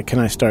 Like, can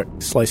I start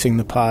slicing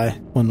the pie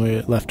one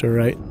way, left or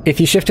right? If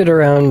you shifted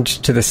around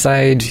to the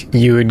side,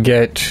 you would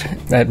get,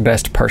 at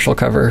best, partial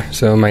cover,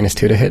 so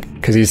 -2 to hit,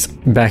 because he's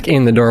back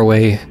in the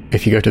doorway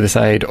if you go to the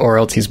side, or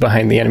else he's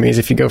behind the enemies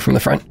if you go from the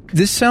front.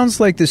 This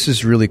sounds like this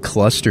is really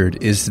clustered.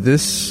 Is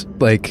this,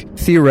 like,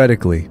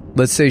 theoretically,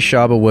 let's say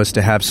Shabba was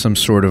to have some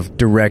sort of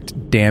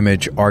direct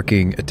damage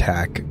arcing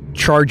attack,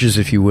 charges,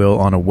 if you will,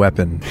 on a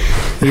weapon.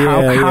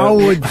 How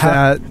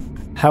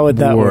would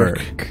that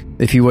work?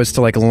 If he was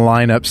to, like,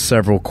 line up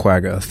several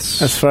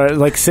Quaggoths. As far,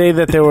 like, say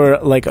that there were,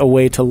 like, a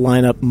way to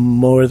line up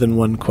more than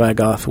one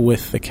Quaggoth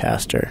with the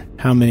caster.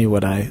 How many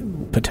would I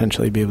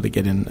potentially be able to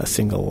get in a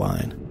single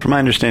line? From my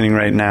understanding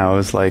right now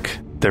is, like,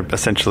 they're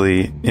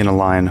essentially in a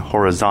line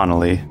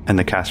horizontally, and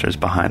the caster's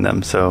behind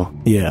them, so...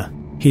 Yeah.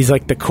 He's,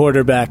 like, the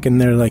quarterback,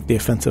 and they're, like, the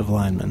offensive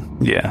lineman.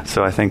 Yeah,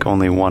 so I think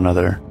only one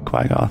other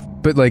Quaggoth.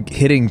 But, like,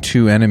 hitting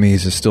 2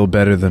 enemies is still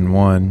better than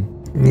 1.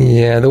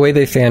 Yeah, the way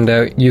they fanned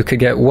out, you could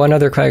get one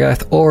other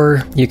Quaggoth,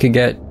 or you could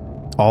get...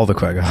 all the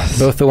Quaggoths.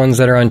 Both the ones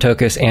that are on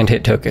Tokas and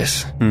hit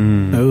Tokas.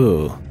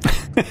 Oh.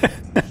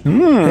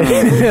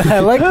 I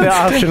like the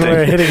option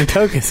where hitting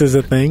Tokas is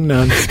a thing.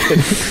 No, I'm just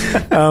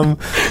kidding.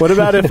 What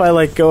about if I,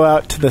 like, go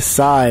out to the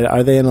side?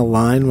 Are they in a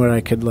line where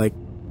I could, like,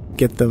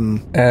 get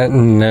them...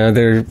 No,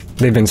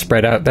 they've been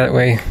spread out that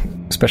way,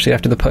 especially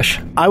after the push.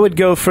 I would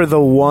go for the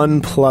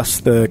 1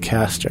 plus the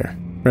caster.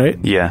 Right?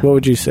 Yeah. What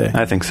would you say?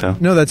 I think so.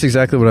 No, that's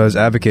exactly what I was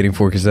advocating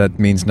for, because that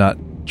means not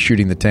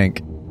shooting the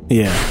tank.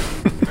 Yeah.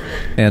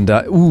 And,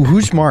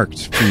 who's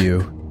marked for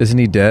you? Isn't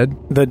he dead?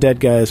 The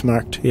dead guy is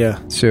marked, yeah.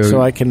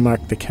 So I can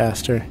mark the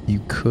caster. You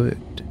could.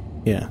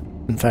 Yeah.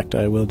 In fact,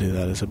 I will do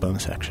that as a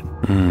bonus action.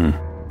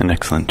 An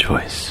excellent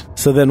choice.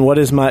 So then what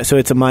is so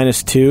it's a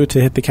 -2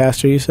 to hit the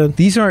caster, you said?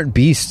 These aren't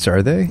beasts,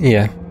 are they?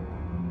 Yeah.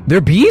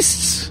 They're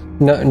beasts?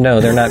 No,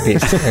 they're not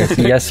beasts.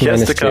 Yes,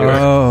 Yes, to -2. cover.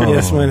 Oh.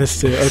 Yes,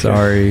 -2. Okay.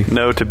 Sorry.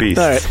 No to beast.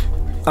 All right.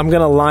 I'm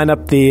going to line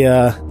up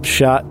the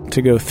shot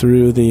to go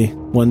through the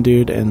one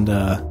dude and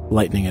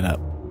lightning it up.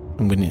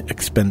 I'm going to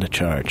expend a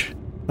charge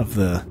of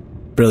the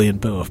brilliant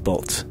bow of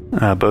bolts.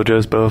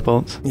 Bojo's bow of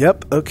bolts?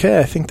 Yep. Okay,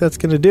 I think that's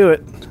going to do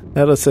it.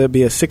 That'll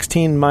be a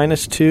 16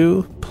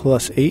 -2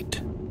 plus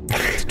 8.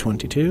 It's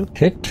 22.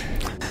 Hit.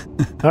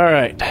 All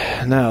right.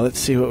 Now, let's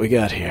see what we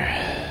got here.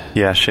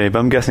 Yeah, Shabe,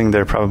 I'm guessing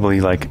they're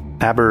probably, like,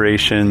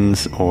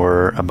 aberrations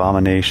or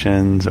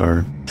abominations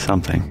or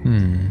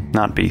something.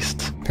 Not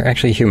beasts. They're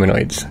actually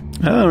humanoids.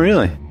 Oh,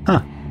 really?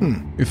 Huh.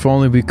 If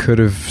only we could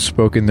have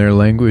spoken their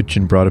language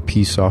and brought a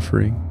peace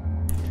offering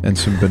and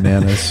some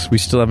bananas. We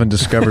still haven't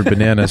discovered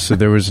bananas, so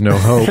there was no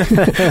hope.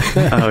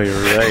 Oh,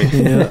 you're right.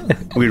 Yeah.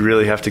 We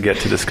really have to get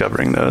to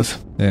discovering those.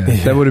 Yeah.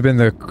 That would have been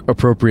the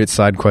appropriate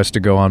side quest to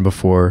go on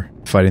before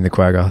fighting the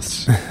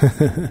Quaggoths.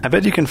 I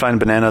bet you can find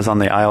bananas on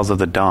the Isles of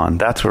the Dawn.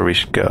 That's where we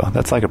should go.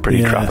 That's like a pretty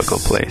Yes. tropical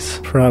place.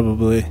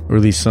 Probably. Or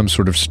at least some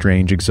sort of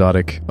strange,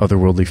 exotic,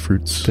 otherworldly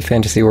fruits. The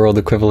fantasy world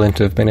equivalent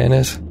of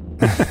bananas.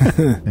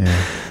 Yeah.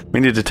 We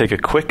need to take a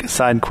quick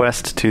side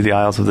quest to the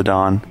Isles of the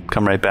Dawn,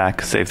 come right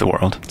back, save the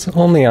world. It's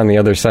only on the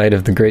other side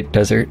of the Great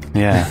Desert.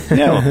 Yeah.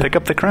 Yeah, we'll pick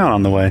up the crown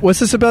on the way. What's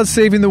this about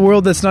saving the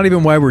world? That's not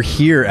even why we're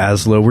here,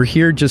 Azlo. We're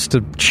here just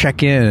to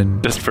check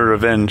in. Just for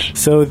revenge.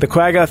 So the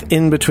Quaggoth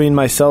in between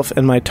myself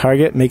and my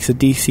target makes a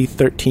DC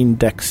 13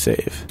 Dex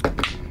save.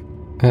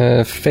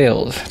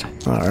 Failed.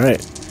 All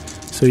right.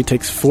 So he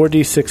takes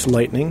 4d6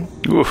 lightning,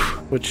 Oof.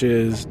 which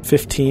is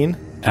 15,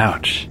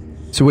 Ouch.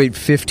 So wait,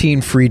 15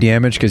 free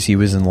damage because he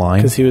was in line?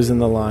 because he was in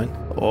the line.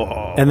 Oh,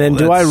 And then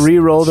do I that's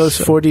re-roll those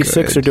so 4d6,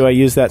 good. or do I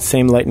use that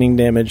same lightning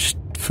damage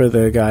for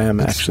the guy I'm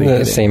actually The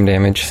hitting? same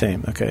damage.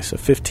 Same. Okay, so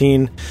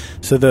 15.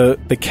 So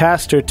the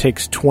caster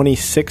takes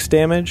 26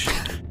 damage,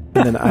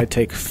 and then I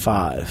take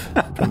 5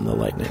 from the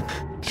lightning.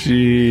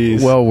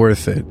 Jeez. Well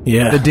worth it.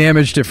 Yeah. The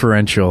damage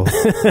differential.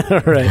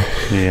 Right.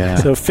 Yeah.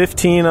 So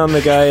 15 on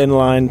the guy in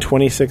line,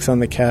 26 on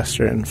the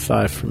caster, and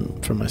 5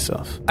 from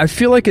myself. I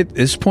feel like at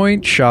this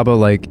point, Shabba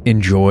like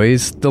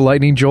enjoys the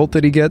lightning jolt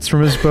that he gets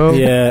from his bow.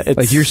 Yeah, it's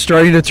Like you're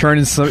starting to turn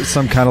into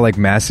some kind of like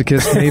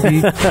masochist,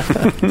 maybe.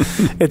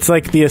 it's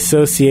like the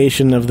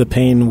association of the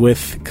pain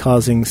with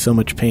causing so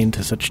much pain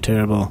to such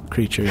terrible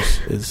creatures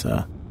is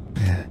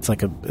it's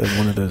like a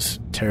one of those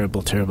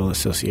terrible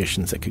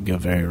associations that could go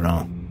very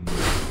wrong.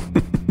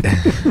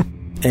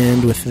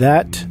 And with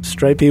that,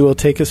 Stripey will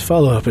take his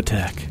follow-up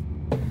attack.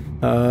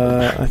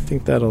 I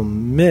think that'll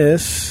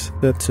miss.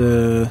 That's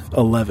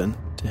 11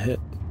 to hit.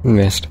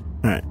 Missed.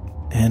 All right,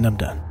 and I'm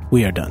done.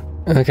 We are done.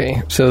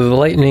 Okay, so the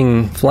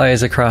lightning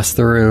flies across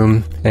the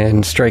room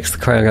and strikes the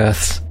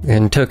Quaggoths.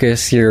 And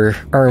Tokas, your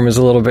arm is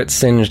a little bit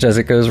singed as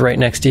it goes right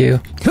next to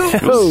you.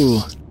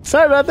 Oh,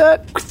 sorry about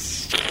that.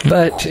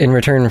 But in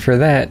return for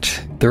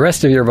that, the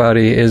rest of your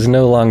body is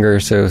no longer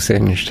so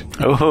singed.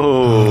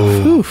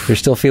 Oh. You're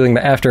still feeling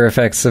the after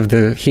effects of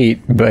the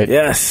heat, but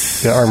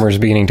Yes. the armor is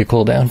beginning to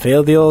cool down.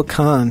 Failed the old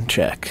con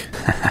check.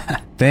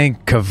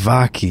 Thank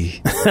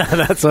Kavaki.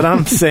 That's what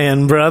I'm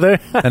saying, brother.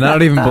 And I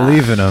don't even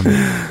believe in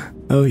him.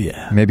 Oh,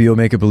 yeah. Maybe you'll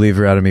make a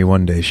believer out of me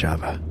one day,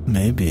 Shabba.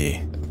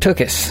 Maybe.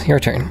 Tokas, your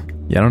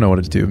turn. Yeah, I don't know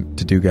what to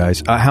do,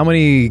 guys. How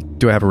many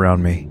do I have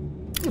around me?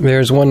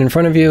 There's one in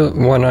front of you,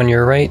 one on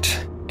your right,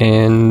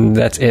 and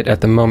that's it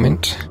at the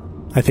moment.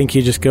 I think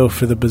you just go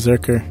for the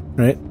berserker,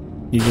 right?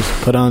 You just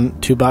put on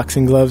 2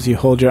 boxing gloves, you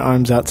hold your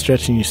arms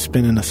outstretched, and you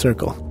spin in a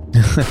circle.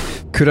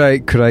 Could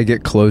I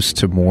get close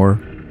to more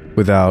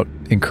without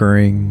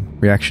incurring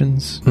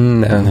reactions?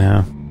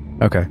 No.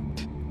 Okay.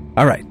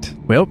 All right.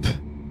 Well,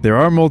 there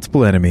are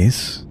multiple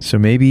enemies, so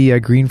maybe a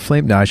green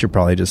flame. No, I should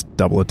probably just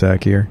double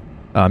attack here.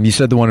 You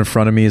said the one in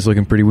front of me is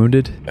looking pretty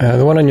wounded?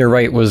 The one on your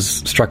right was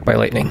struck by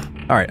lightning.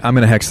 All right, I'm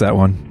going to hex that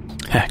one.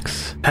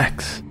 Hex.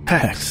 Hex.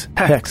 Hex,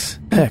 hex,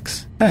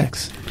 hex,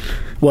 hex.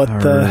 What All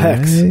the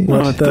hex? right.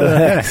 What the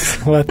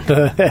hex? What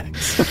the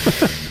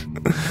hex?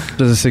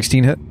 Does a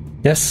 16 hit?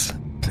 Yes.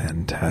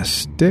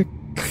 Fantastic.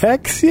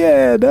 Hex,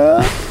 yeah,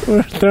 duh.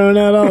 We're throwing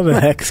out all the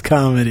hex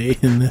comedy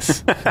in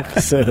this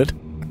episode.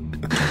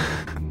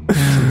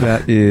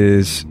 That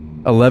is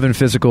 11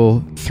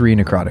 physical, 3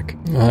 necrotic.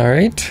 All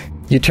right.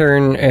 You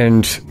turn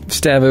and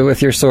stab it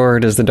with your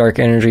sword as the dark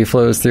energy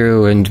flows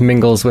through and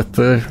mingles with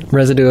the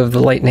residue of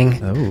the lightning.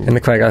 Oh. And the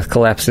Quaggoth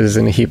collapses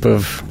in a heap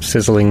of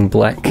sizzling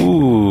black.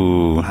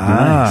 Ooh.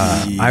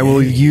 Nice. I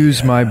will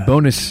use my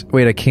bonus...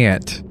 Wait, I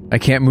can't. I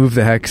can't move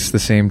the hex the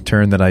same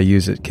turn that I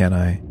use it, can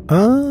I?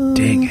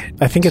 Dang it.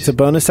 I think it's a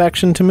bonus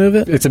action to move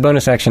it. It's a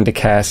bonus action to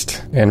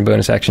cast and a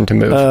bonus action to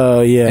move.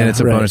 Oh, yeah. And it's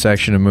a right. bonus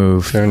action to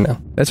move. So no.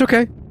 That's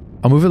okay.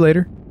 I'll move it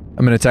later.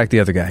 I'm going to attack the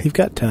other guy You've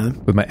got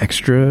time. with my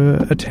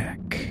extra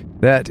attack.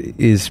 That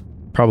is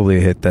probably a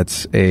hit.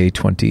 That's a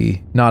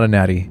 20. Not a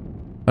natty.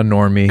 A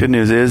normie. Good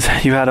news is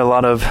you had a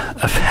lot of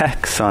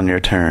effects on your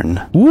turn.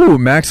 Ooh,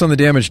 max on the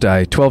damage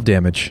die. 12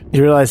 damage.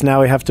 You realize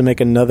now we have to make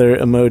another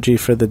emoji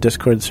for the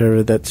Discord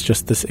server that's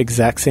just this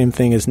exact same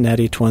thing as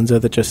Natty Twunzo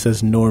that just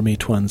says Normie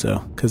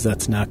Twunzo, because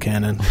that's now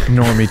canon.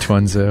 Normie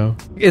Twunzo.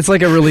 It's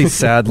like a really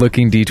sad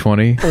looking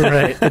D20.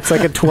 Right. It's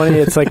like a 20.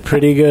 It's like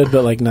pretty good,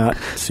 but like not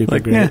super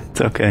Like, great. yeah,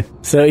 it's okay.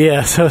 So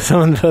yeah, so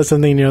someone posts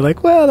something and you're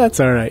like, well, that's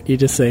all right. You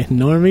just say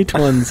Normie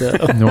Twunzo.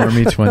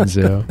 Normie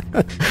Twunzo.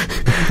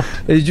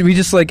 We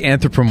just like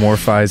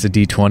anthropomorphize a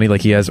D20,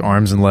 like he has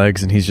arms and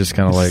legs and he's just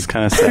kind of like... It's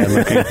kind of sad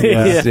looking.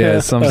 Yeah,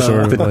 some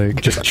sort of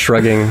like... Just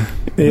shrugging.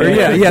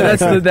 Yeah,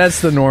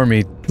 that's the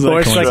normie. Or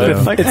it's like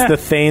Twunzo. it's the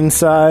Thane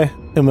Sai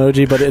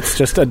emoji, but it's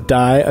just a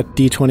die, a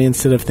D20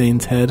 instead of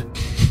Thane's head.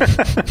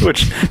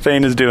 Which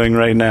Thane is doing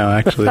right now,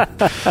 actually.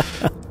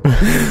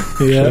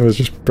 Yeah, I was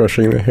just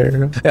brushing the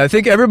hair. Yeah, I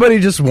think everybody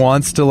just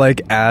wants to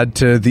like add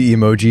to the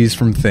emojis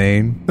from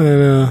Thane. I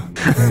know.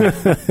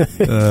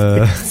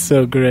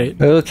 So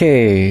great.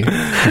 Okay.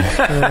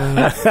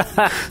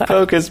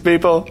 Focus,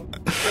 people.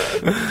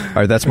 All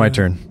right, that's my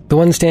turn. The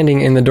one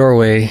standing in the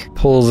doorway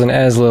pulls an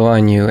Azlo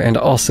on you and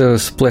also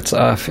splits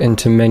off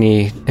into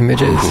many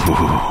images.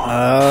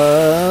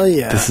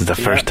 Yeah. This is the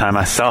first time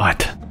I saw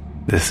it.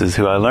 This is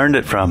who I learned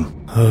it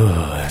from.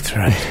 Oh, that's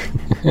right.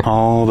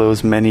 All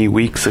those many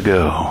weeks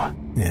ago.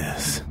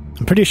 Yes.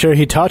 I'm pretty sure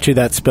he taught you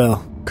that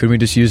spell. Could we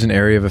just use an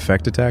area of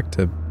effect attack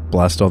to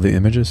blast all the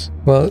images?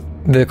 Well,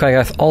 the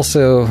Quaggoth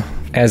also,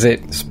 as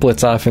it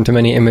splits off into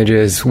many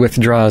images,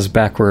 withdraws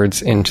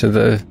backwards into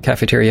the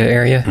cafeteria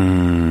area.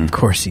 Of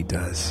course he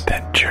does.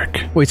 That jerk.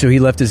 Wait, so he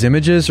left his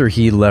images or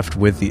he left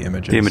with the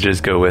images? The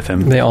images go with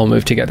him. They all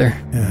move together.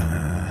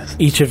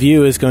 Each of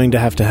you is going to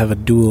have a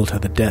duel to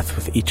the death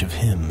with each of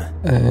him.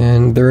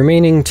 And the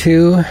remaining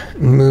two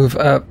move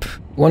up.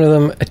 One of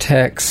them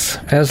attacks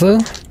Azlo.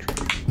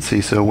 Let's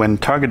see, so when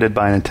targeted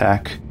by an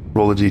attack,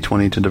 roll a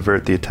d20 to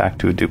divert the attack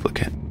to a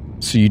duplicate.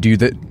 So you do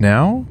that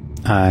now?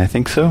 I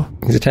think so.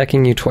 He's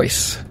attacking you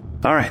twice.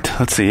 All right,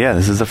 let's see. Yeah,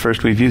 this is the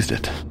first we've used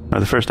it. Or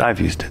the first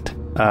I've used it.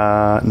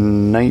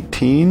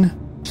 19.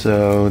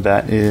 So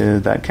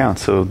that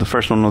counts. So the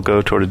first one will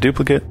go toward a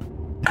duplicate.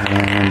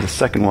 And the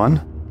second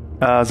one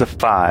is a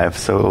 5,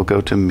 so it'll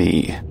go to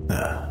me.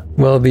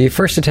 Well, the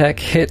first attack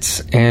hits,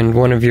 and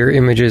one of your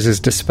images is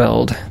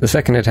dispelled. The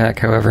second attack,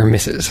 however,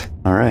 misses.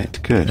 All right,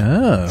 good.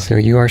 Oh. So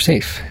you are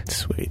safe.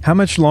 Sweet. How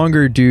much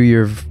longer do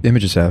your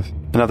images have?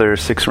 Another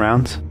 6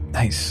 rounds.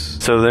 Nice.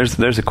 So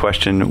there's a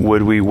question.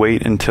 Would we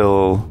wait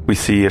until we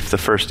see if the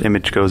first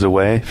image goes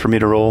away for me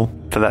to roll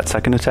for that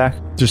second attack?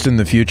 Just in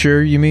the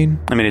future, you mean?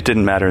 I mean, it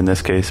didn't matter in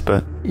this case,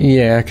 but...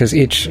 Yeah, because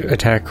each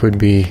attack would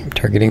be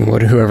targeting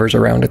whoever's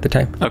around at the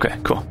time. Okay,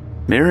 cool.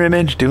 Mirror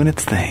image doing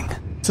its thing.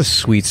 It's a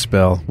sweet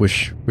spell.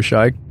 Wish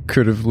I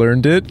could have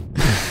learned it.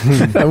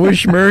 I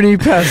wish Murney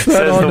passed that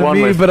Says on the to one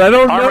me, with but I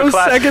don't armor know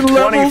class second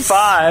levels.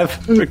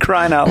 25. We're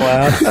crying out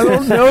loud. I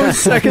don't know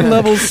second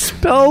level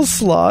spell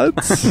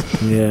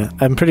slots. Yeah,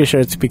 I'm pretty sure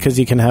it's because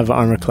you can have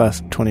armor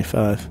class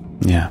 25.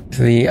 Yeah.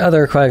 The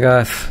other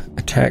Quaggoth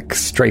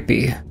attacks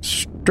Stripey.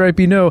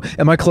 Stripey, no.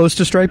 Am I close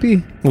to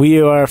Stripey?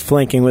 We are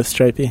flanking with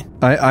Stripey.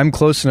 I'm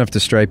close enough to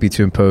Stripey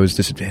to impose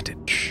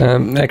disadvantage.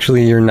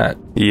 Actually, you're not.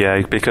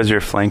 Yeah, because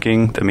you're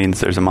flanking, that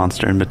means there's a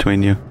monster in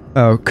between you.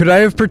 Oh, could I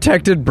have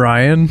protected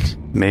Brian?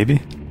 Maybe.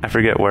 I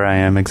forget where I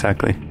am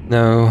exactly.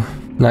 No,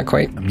 not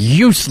quite. I'm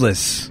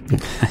useless.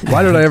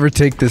 Why did I ever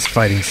take this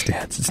fighting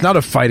stance? It's not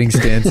a fighting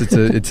stance.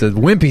 It's a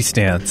wimpy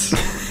stance.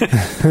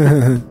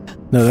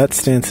 No, that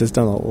stance has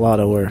done a lot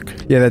of work.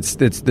 Yeah,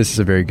 this is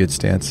a very good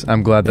stance.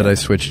 I'm glad that I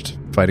switched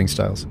fighting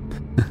styles.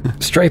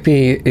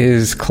 Stripey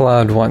is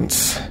clawed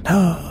once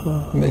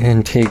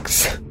and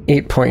takes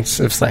 8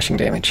 points of slashing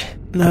damage.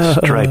 No.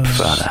 Stripe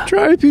father.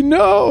 Stripey,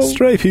 no!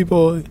 Stripey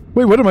boy.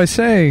 Wait, what am I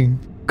saying?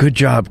 Good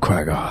job,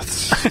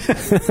 Quaggoths.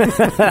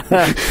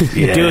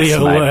 Yes, Do your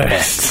my worst.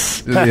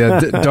 pets.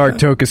 Yeah, Dark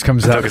Tokas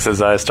comes out. Tokas'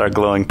 eyes start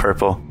glowing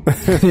purple.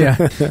 Yeah.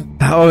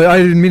 Oh, I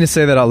didn't mean to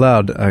say that out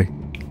loud.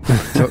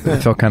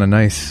 It felt kind of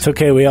nice. It's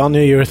okay, we all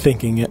knew you were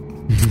thinking it.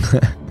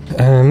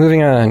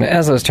 Moving on,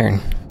 Azlo's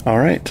turn. All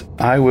right.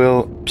 I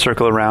will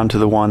circle around to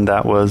the one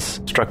that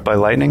was struck by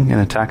lightning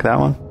and attack that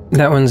one.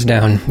 That one's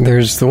down.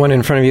 There's the one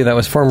in front of you that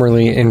was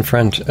formerly in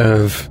front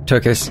of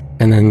Tokas,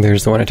 and then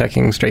there's the one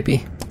attacking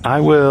Stripey. I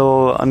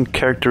will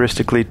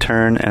uncharacteristically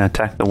turn and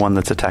attack the one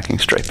that's attacking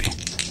Stripey.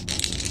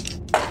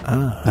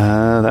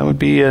 That would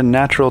be a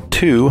natural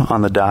 2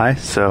 on the die,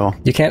 so...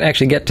 You can't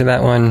actually get to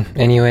that one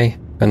anyway,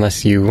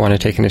 unless you want to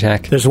take an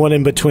attack. There's one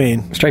in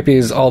between. Stripey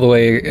is all the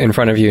way in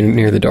front of you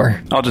near the door.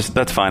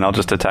 That's fine. I'll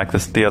just attack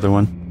the other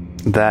one.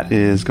 That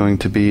is going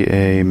to be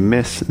a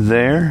miss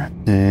there,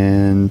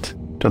 and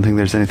don't think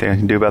there's anything I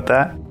can do about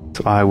that.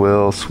 So I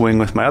will swing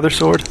with my other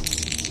sword.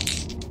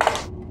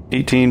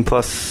 18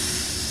 plus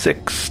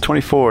 6,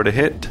 24 to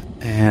hit,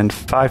 and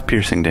 5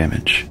 piercing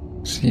damage.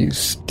 So you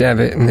stab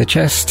it in the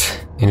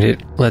chest, and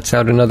it lets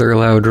out another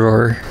loud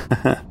roar.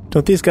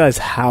 Don't these guys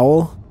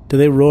howl? Do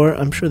they roar?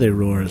 I'm sure they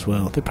roar as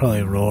well. They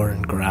probably roar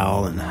and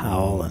growl and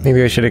howl. And...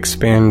 Maybe I should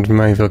expand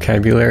my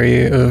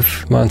vocabulary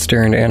of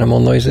monster and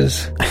animal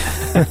noises.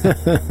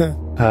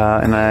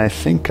 And I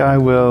think I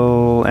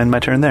will end my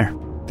turn there.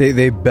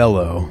 They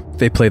bellow.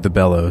 They play the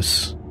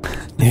bellows.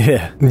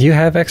 Yeah. Do you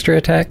have extra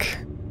attack?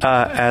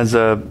 As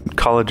a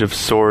College of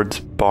Swords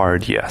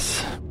bard,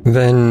 yes.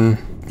 Then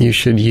you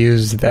should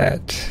use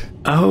that.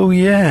 Oh,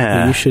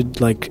 yeah. You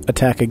should,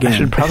 attack again. I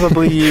should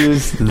probably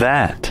use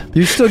that.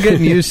 You're still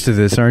getting used to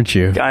this, aren't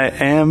you? I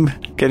am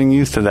getting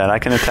used to that. I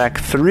can attack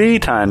 3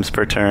 times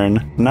per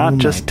turn, not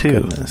just 2.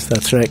 Goodness,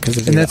 that's right, because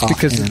of And your that's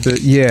because of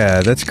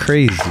offhand. that's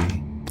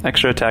crazy.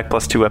 Extra attack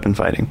plus 2 weapon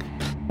fighting.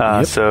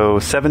 Yep. So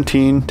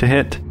 17 to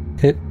hit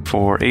Hit.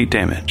 for 8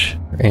 damage.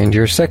 And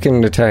your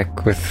second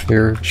attack with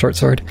your short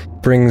sword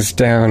brings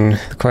down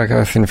the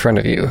Quaggoth in front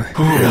of you.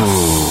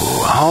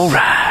 Ooh, all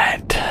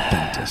right.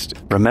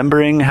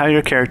 Remembering how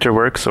your character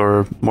works,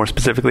 or more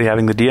specifically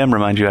having the DM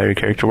remind you how your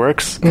character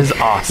works, is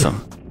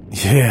awesome.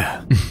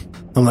 Yeah.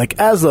 I'm like,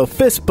 Azlo,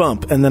 fist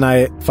bump, and then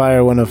I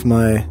fire one of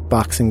my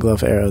boxing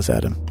glove arrows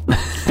at him.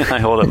 I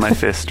hold up my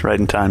fist right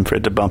in time for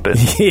it to bump it.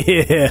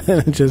 Yeah,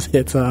 and it just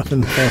hits off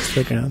and falls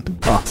to the ground.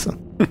 Awesome.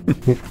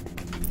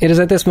 It is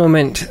at this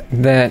moment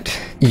that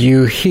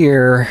you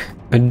hear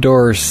a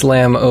door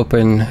slam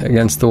open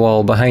against the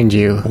wall behind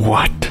you.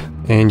 What?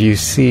 And you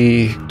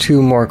see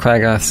 2 more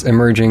Quaggoths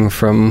emerging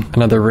from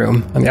another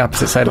room on the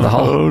opposite side of the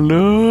hall. Oh,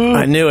 no.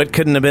 I knew it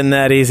couldn't have been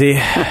that easy.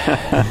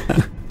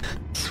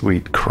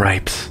 Sweet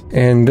cripes.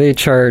 And they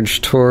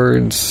charge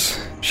towards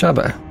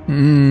Shabba.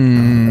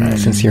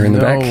 Since you're in the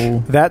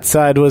back. That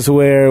side was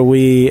where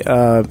we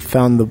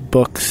found the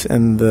books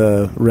and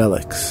the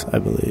relics, I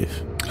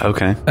believe.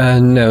 Okay.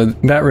 No,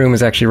 that room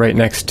is actually right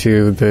next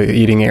to the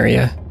eating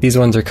area. These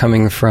ones are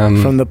coming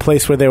from the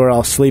place where they were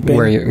all sleeping?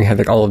 Where you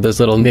had all of those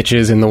little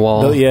niches in the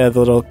wall. The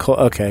little...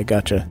 okay,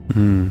 gotcha.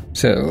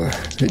 So,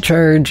 the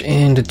charge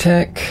and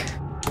attack.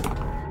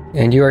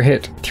 And you are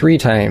hit 3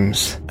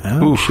 times.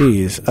 Oh,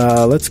 jeez.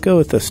 Let's go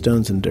with the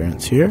Stone's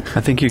Endurance here.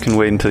 I think you can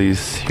wait until you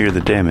hear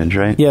the damage,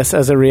 right? Yes,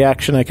 as a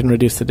reaction, I can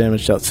reduce the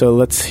damage dealt. So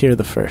let's hear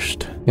the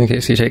first.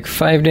 Okay, so you take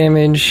 5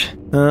 damage.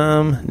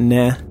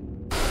 Nah.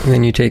 And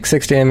then you take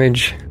 6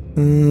 damage.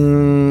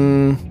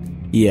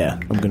 Yeah,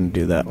 I'm going to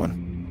do that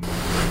one.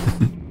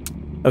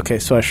 Okay,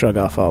 so I shrug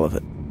off all of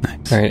it.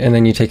 Nice. All right, and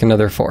then you take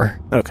another 4.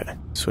 Okay,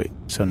 sweet.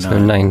 So 9. So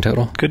 9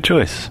 total. Good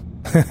choice.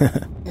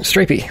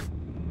 Stripey.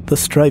 The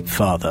Stripe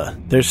Father.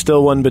 There's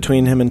still one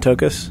between him and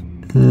Tokas?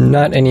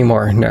 Not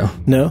anymore, no.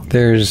 No?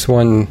 There's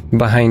one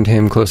behind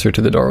him closer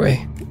to the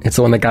doorway. It's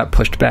the one that got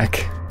pushed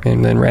back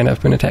and then ran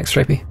up and attacked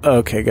Stripey.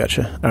 Okay,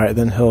 gotcha. All right,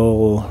 then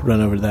he'll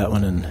run over to that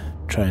one and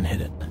try and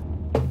hit it.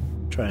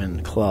 Try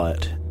and claw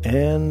it.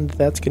 And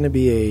that's going to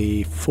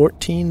be a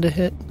 14 to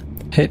hit?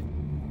 Hit.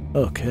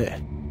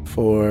 Okay.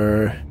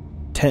 For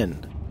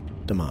 10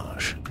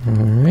 damage. All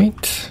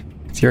right.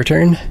 It's your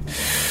turn.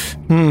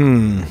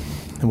 And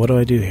what do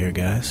I do here,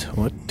 guys?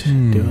 What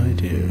do I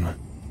do?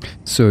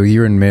 So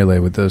you're in melee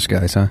with those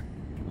guys, huh?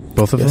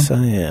 Both of them? Yes,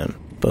 I am.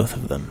 Both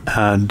of them.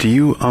 Do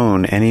you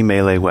own any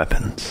melee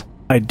weapons?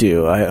 I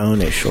do. I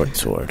own a short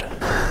sword.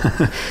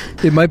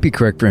 It might be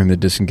correct for him to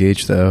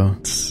disengage, though.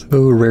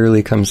 So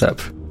rarely comes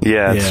up.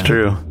 Yeah, it's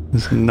true.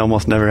 This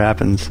almost never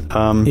happens.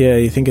 Yeah,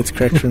 you think it's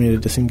correct for me to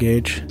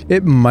disengage?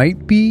 It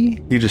might be.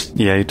 You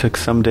took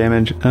some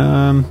damage.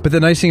 But the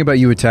nice thing about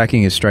you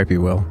attacking is Stripey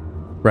will,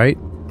 right?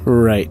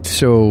 Right.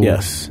 So...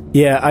 Yes.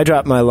 Yeah, I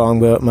dropped my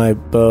longbow, my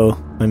bow,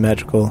 my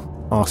magical,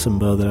 awesome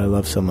bow that I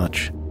love so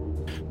much.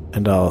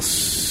 And I'll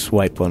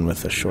swipe one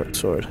with a short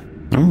sword.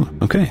 Oh,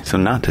 okay. So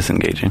not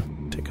disengaging.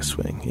 Take a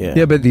swing, yeah.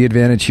 Yeah, but the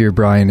advantage here,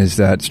 Brian, is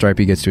that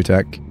Stripey gets to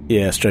attack.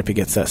 Yeah, Stripey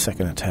gets that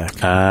second attack.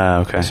 Ah,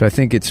 okay. So I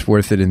think it's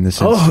worth it in this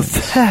Oh,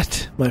 instance.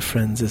 that, my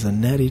friends, is a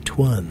natty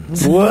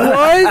twins.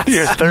 What?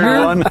 Your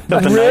third one of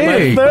the night?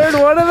 Rigged. Third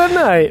one of the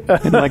night.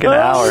 In like an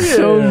hour.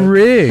 So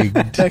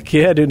rigged. Heck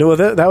yeah, dude. No,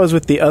 that was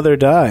with the other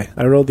die.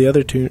 I rolled the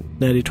other 2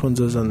 natty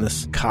twinses on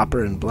this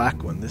copper and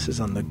black one. This is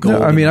on the gold.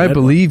 No, I mean, I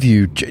believe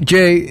you.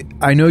 Jay,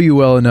 I know you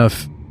well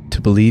enough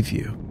to believe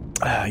you.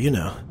 You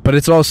know. But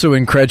it's also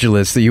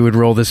incredulous that you would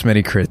roll this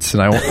many crits,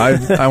 and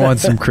I want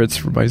some crits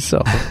for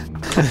myself.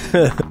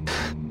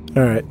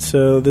 Alright,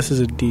 so this is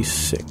a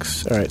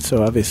D6. Alright,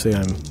 so obviously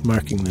I'm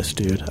marking this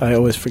dude. I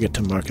always forget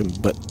to mark him,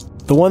 but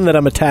the one that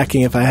I'm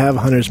attacking, if I have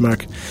Hunter's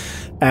Mark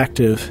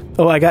active...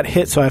 Oh, I got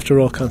hit, so I have to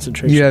roll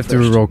concentration You have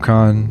first. to roll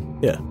con.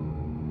 Yeah.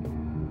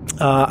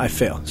 I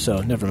fail, so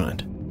never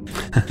mind.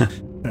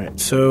 Alright,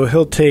 so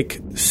he'll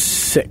take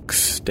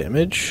 6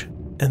 damage,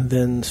 and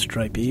then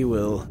Stripey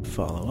will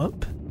follow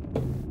up.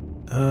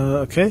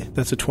 Okay,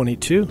 that's a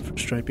 22 for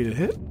Stripey to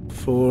hit.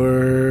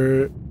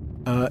 For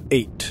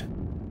 8.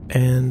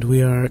 And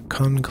we are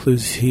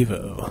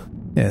conclusivo.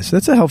 Yeah, so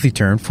that's a healthy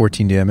turn,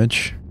 14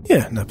 damage.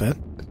 Yeah, not bad.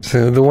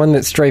 So the one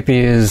that Stripey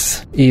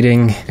is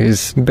eating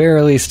is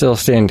barely still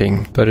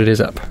standing, but it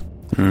is up.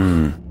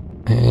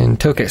 And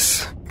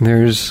Tokas,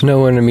 there's no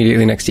one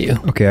immediately next to you.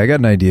 Okay, I got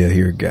an idea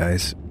here,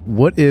 guys.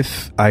 What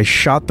if I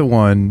shot the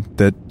one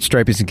that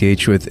Stripey's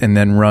engaged with and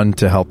then run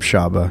to help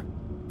Shabba?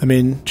 I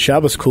mean,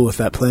 Shabba's cool with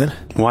that plan.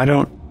 Why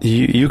don't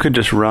you could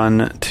just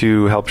run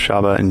to help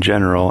Shabba in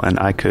general, and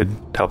I could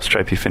help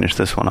Stripey finish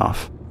this one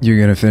off. You're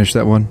going to finish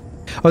that one?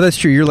 Oh, that's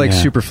true. You're like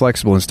super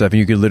flexible and stuff, and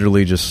you could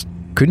literally just...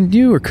 Couldn't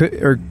you, or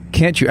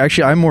can't you?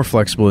 Actually, I'm more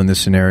flexible in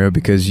this scenario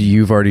because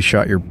you've already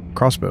shot your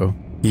crossbow.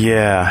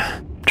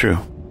 Yeah, true.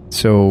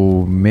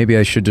 So maybe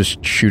I should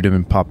just shoot him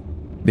and pop...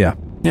 Yeah.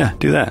 Yeah,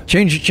 do that.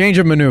 Change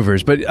of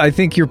maneuvers, but I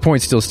think your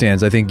point still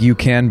stands. I think you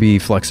can be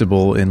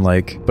flexible in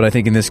but I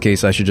think in this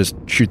case I should just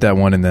shoot that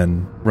one and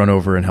then run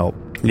over and help.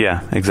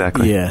 Yeah,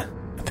 exactly. Yeah,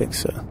 I think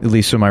so. At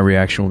least so my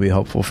reaction will be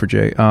helpful for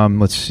Jay.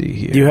 Let's see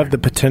here. You have the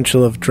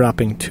potential of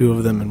dropping 2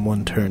 of them in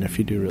one turn if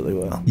you do really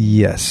well.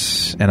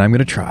 Yes, and I'm going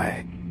to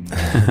try.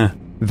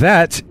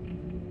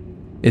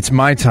 It's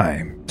my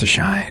time to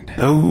shine.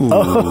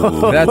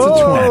 Oh, That's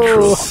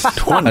a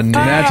 20. A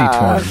natty 20.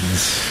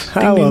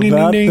 How about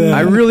that?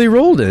 I really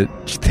rolled it.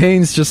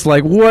 Thane's just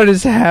like, what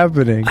is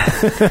happening?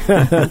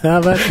 How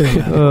about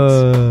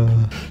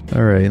that?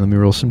 All right, let me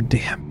roll some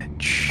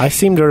damage. I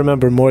seem to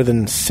remember more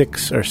than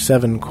 6 or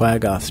 7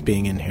 Quaggoths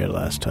being in here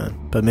last time,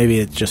 but maybe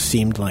it just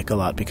seemed like a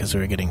lot because we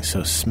were getting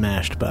so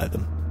smashed by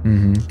them.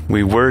 Mm-hmm.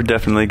 We were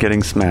definitely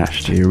getting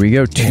smashed. Here we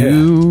go.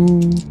 2.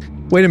 Yeah.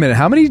 Wait a minute.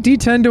 How many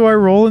D10 do I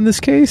roll in this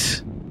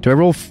case? Do I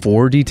roll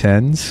 4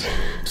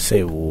 D10s?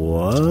 Say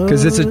what?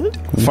 Because it's a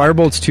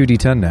Firebolt's 2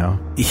 D10 now.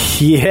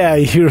 Yeah,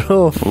 you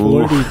roll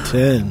 4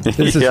 D10.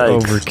 This is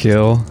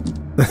overkill.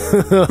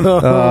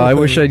 I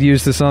wish I'd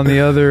used this on the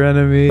other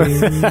enemy.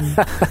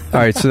 All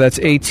right, so that's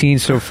 18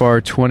 so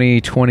far.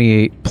 20,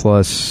 28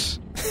 plus.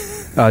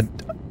 I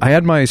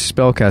had my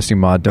spellcasting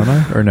mod, don't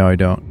I? Or no, I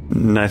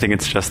don't. I think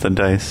it's just the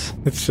dice.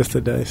 It's just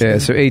the dice. Yeah,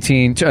 so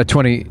 18,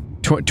 20,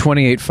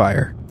 28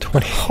 fire.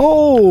 20.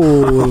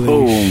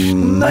 Holy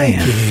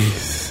man.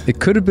 It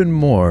could have been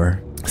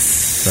more.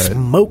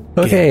 Smoke.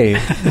 Okay,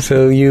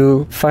 so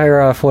you fire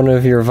off one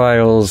of your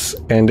vials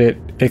and it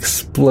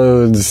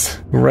explodes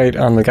right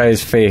on the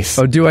guy's face.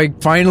 Oh, do I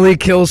finally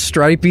kill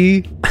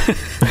Stripey?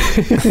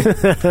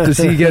 Does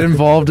he get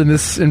involved in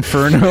this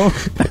inferno?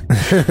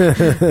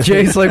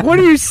 Jay's like, what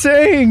are you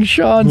saying,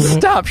 Sean?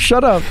 Stop,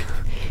 shut up.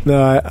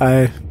 No,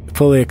 I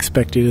fully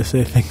expect you to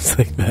say things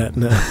like that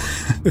now.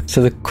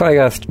 So the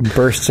Quaggoth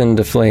bursts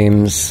into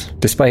flames.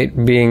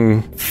 Despite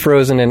being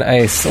frozen in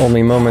ice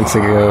only moments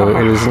ago,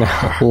 it is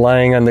now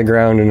lying on the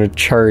ground in a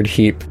charred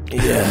heap.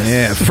 Yes.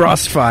 Yeah,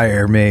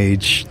 frostfire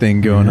mage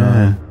thing going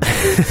on.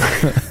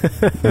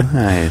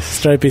 Nice.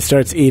 Stripey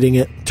starts eating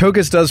it.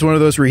 Tokas does one of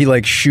those where he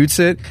like shoots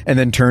it and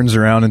then turns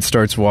around and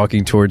starts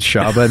walking towards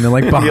Shabba, and then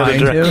like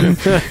behind him,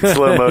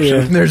 slow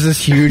motion. There's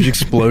this huge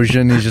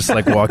explosion. He's just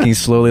like walking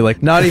slowly,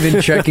 like not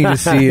even checking to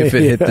see if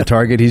it hit the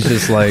target. He's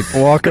just like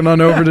walking on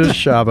over to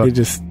Shabba. He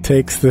just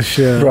takes the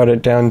shot. Brought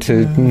it down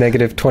to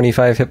negative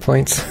 25 hit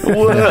points.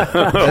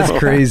 That's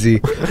crazy.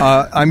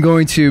 I'm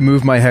going to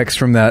move my hex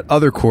from that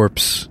other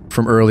corpse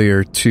from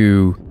earlier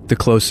to the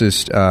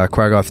closest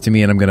Quaggoth to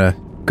me, and I'm going to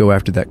go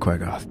after that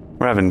Quaggoth.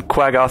 We're having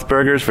Quaggoth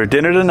burgers for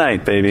dinner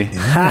tonight, baby.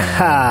 Ha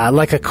ha!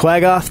 Like a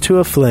Quaggoth to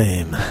a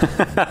flame.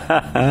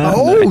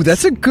 Oh,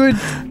 that's a good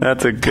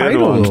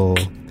title.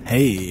 One.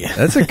 Hey.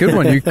 That's a good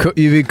one. You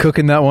been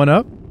cooking that one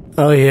up?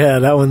 Oh yeah,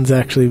 that one's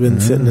actually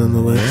been sitting on the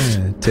list.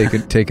 Yeah.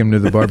 Take him to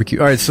the barbecue.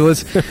 All right, so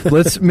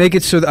let's make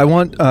it so that I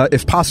want,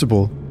 if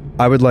possible,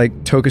 I would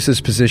like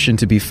Tokas' position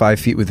to be 5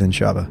 feet within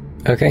Shabba.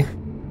 Okay,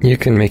 you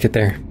can make it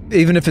there.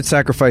 Even if it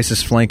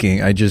sacrifices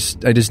flanking, I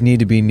just need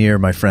to be near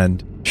my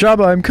friend.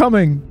 Shabba, I'm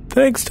coming.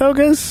 Thanks,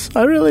 Tokas.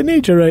 I really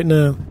need you right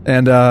now.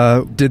 And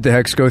did the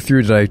hex go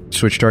through? Did I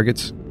switch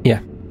targets? Yeah.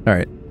 All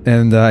right,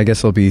 and I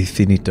guess I'll be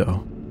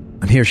finito.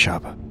 I'm here,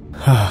 Shabba.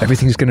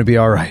 Everything's going to be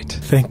all right.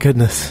 Thank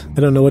goodness. I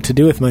don't know what to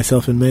do with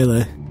myself in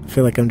melee. I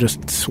feel like I'm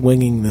just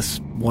swinging this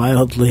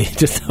wildly,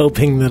 just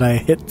hoping that I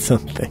hit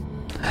something.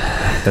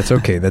 That's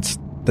okay. That's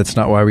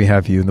not why we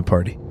have you in the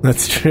party.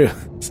 That's true.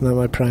 It's not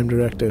my prime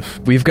directive.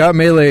 We've got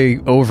melee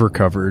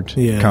overcovered,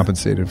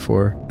 compensated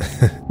for.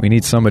 We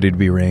need somebody to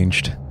be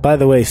ranged. By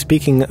the way,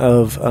 speaking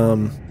of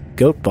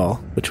goat ball,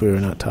 which we were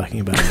not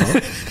talking about at all,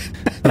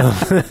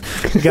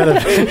 we got a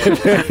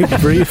very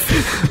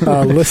brief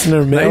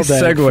listener mailbag nice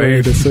segue for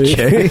you this week.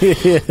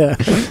 Yeah.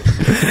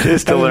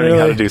 Just still learning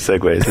how to do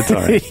segues. It's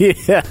all right.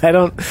 Yeah, I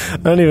don't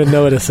even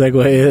know what a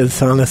segue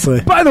is,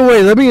 honestly. By the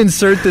way, let me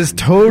insert this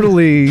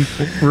totally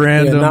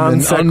random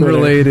and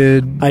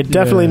unrelated. I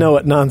definitely know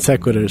what non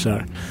sequiturs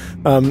are.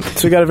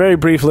 So we got a very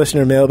brief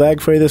listener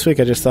mailbag for you this week.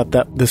 I just thought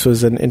that this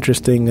was an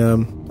interesting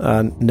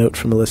note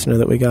from a listener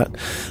that we got.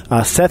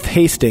 Seth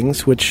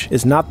Hastings, which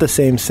is not the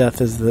same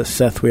Seth as the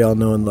Seth we all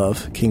know and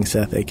love, King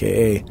Seth,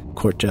 a.k.a.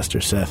 Court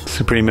Jester Seth.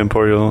 Supreme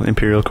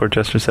Imperial Court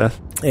Jester Seth.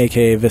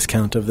 A.k.a.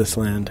 Viscount of this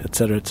land,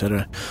 etc.,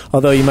 etc.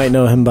 Although you might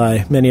know him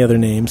by many other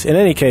names. In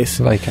any case,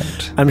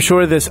 Viscount. I'm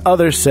sure this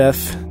other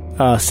Seth,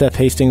 Seth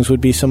Hastings,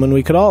 would be someone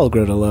we could all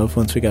grow to love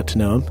once we got to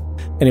know him.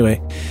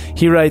 Anyway,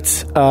 he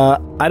writes,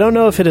 I don't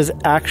know if it has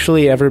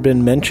actually ever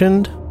been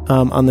mentioned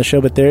on the show,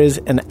 but there is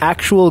an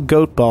actual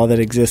goat ball that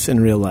exists in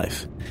real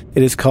life.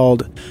 It is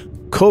called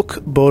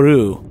Kok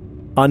Boru.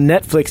 On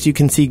Netflix, you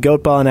can see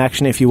goat ball in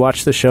action if you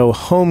watch the show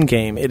Home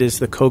Game. It is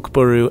the Kok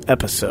Boru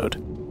episode.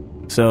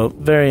 So,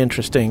 very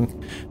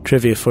interesting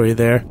trivia for you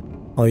there.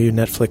 All you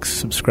Netflix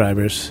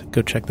subscribers,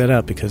 go check that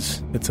out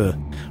because it's a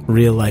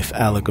real-life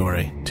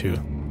allegory to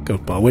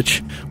goat ball,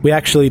 which we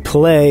actually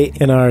play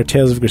in our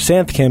Tales of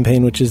Grisanth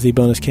campaign, which is the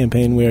bonus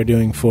campaign we are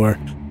doing for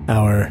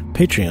our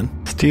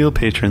Patreon. Steel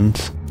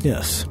patrons.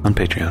 Yes. On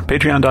Patreon.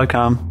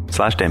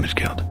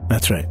 Patreon.com/DamageGuild.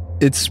 That's right.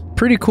 It's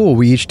pretty cool.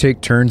 We each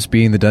take turns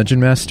being the dungeon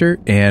master,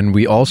 and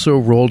we also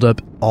rolled up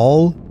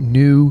all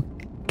new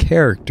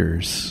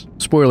characters.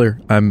 Spoiler,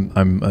 I'm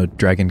a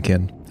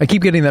dragonkin. I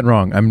keep getting that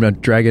wrong. I'm a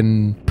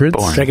dragon prince?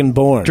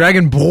 Dragonborn.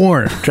 Dragon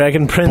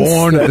prince.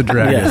 Born of the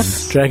dragons.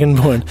 Yes,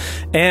 dragonborn.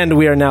 And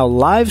we are now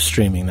live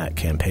streaming that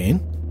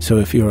campaign. So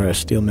if you are a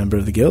Steel member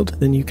of the guild,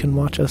 then you can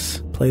watch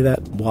us play play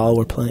that while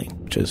we're playing,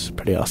 which is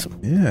pretty awesome.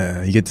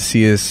 Yeah, you get to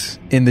see us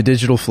in the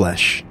digital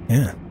flesh.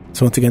 Yeah.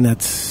 So once again,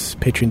 that's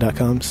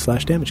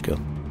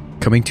patreon.com/damageguild.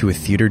 Coming to a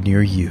theater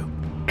near you.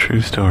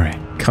 True story.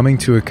 Coming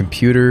to a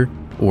computer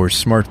or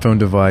smartphone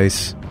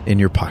device in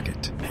your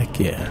pocket. Heck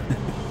yeah.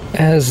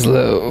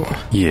 Azlo.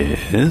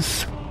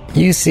 Yes.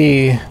 You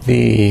see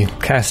the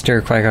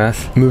caster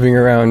Quaggoth moving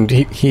around.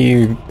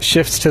 He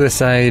shifts to the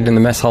side in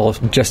the mess hall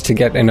just to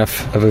get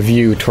enough of a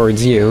view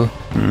towards you.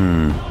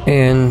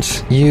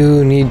 And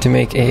you need to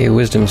make a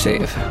wisdom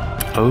save.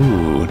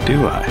 Oh,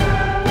 do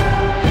I?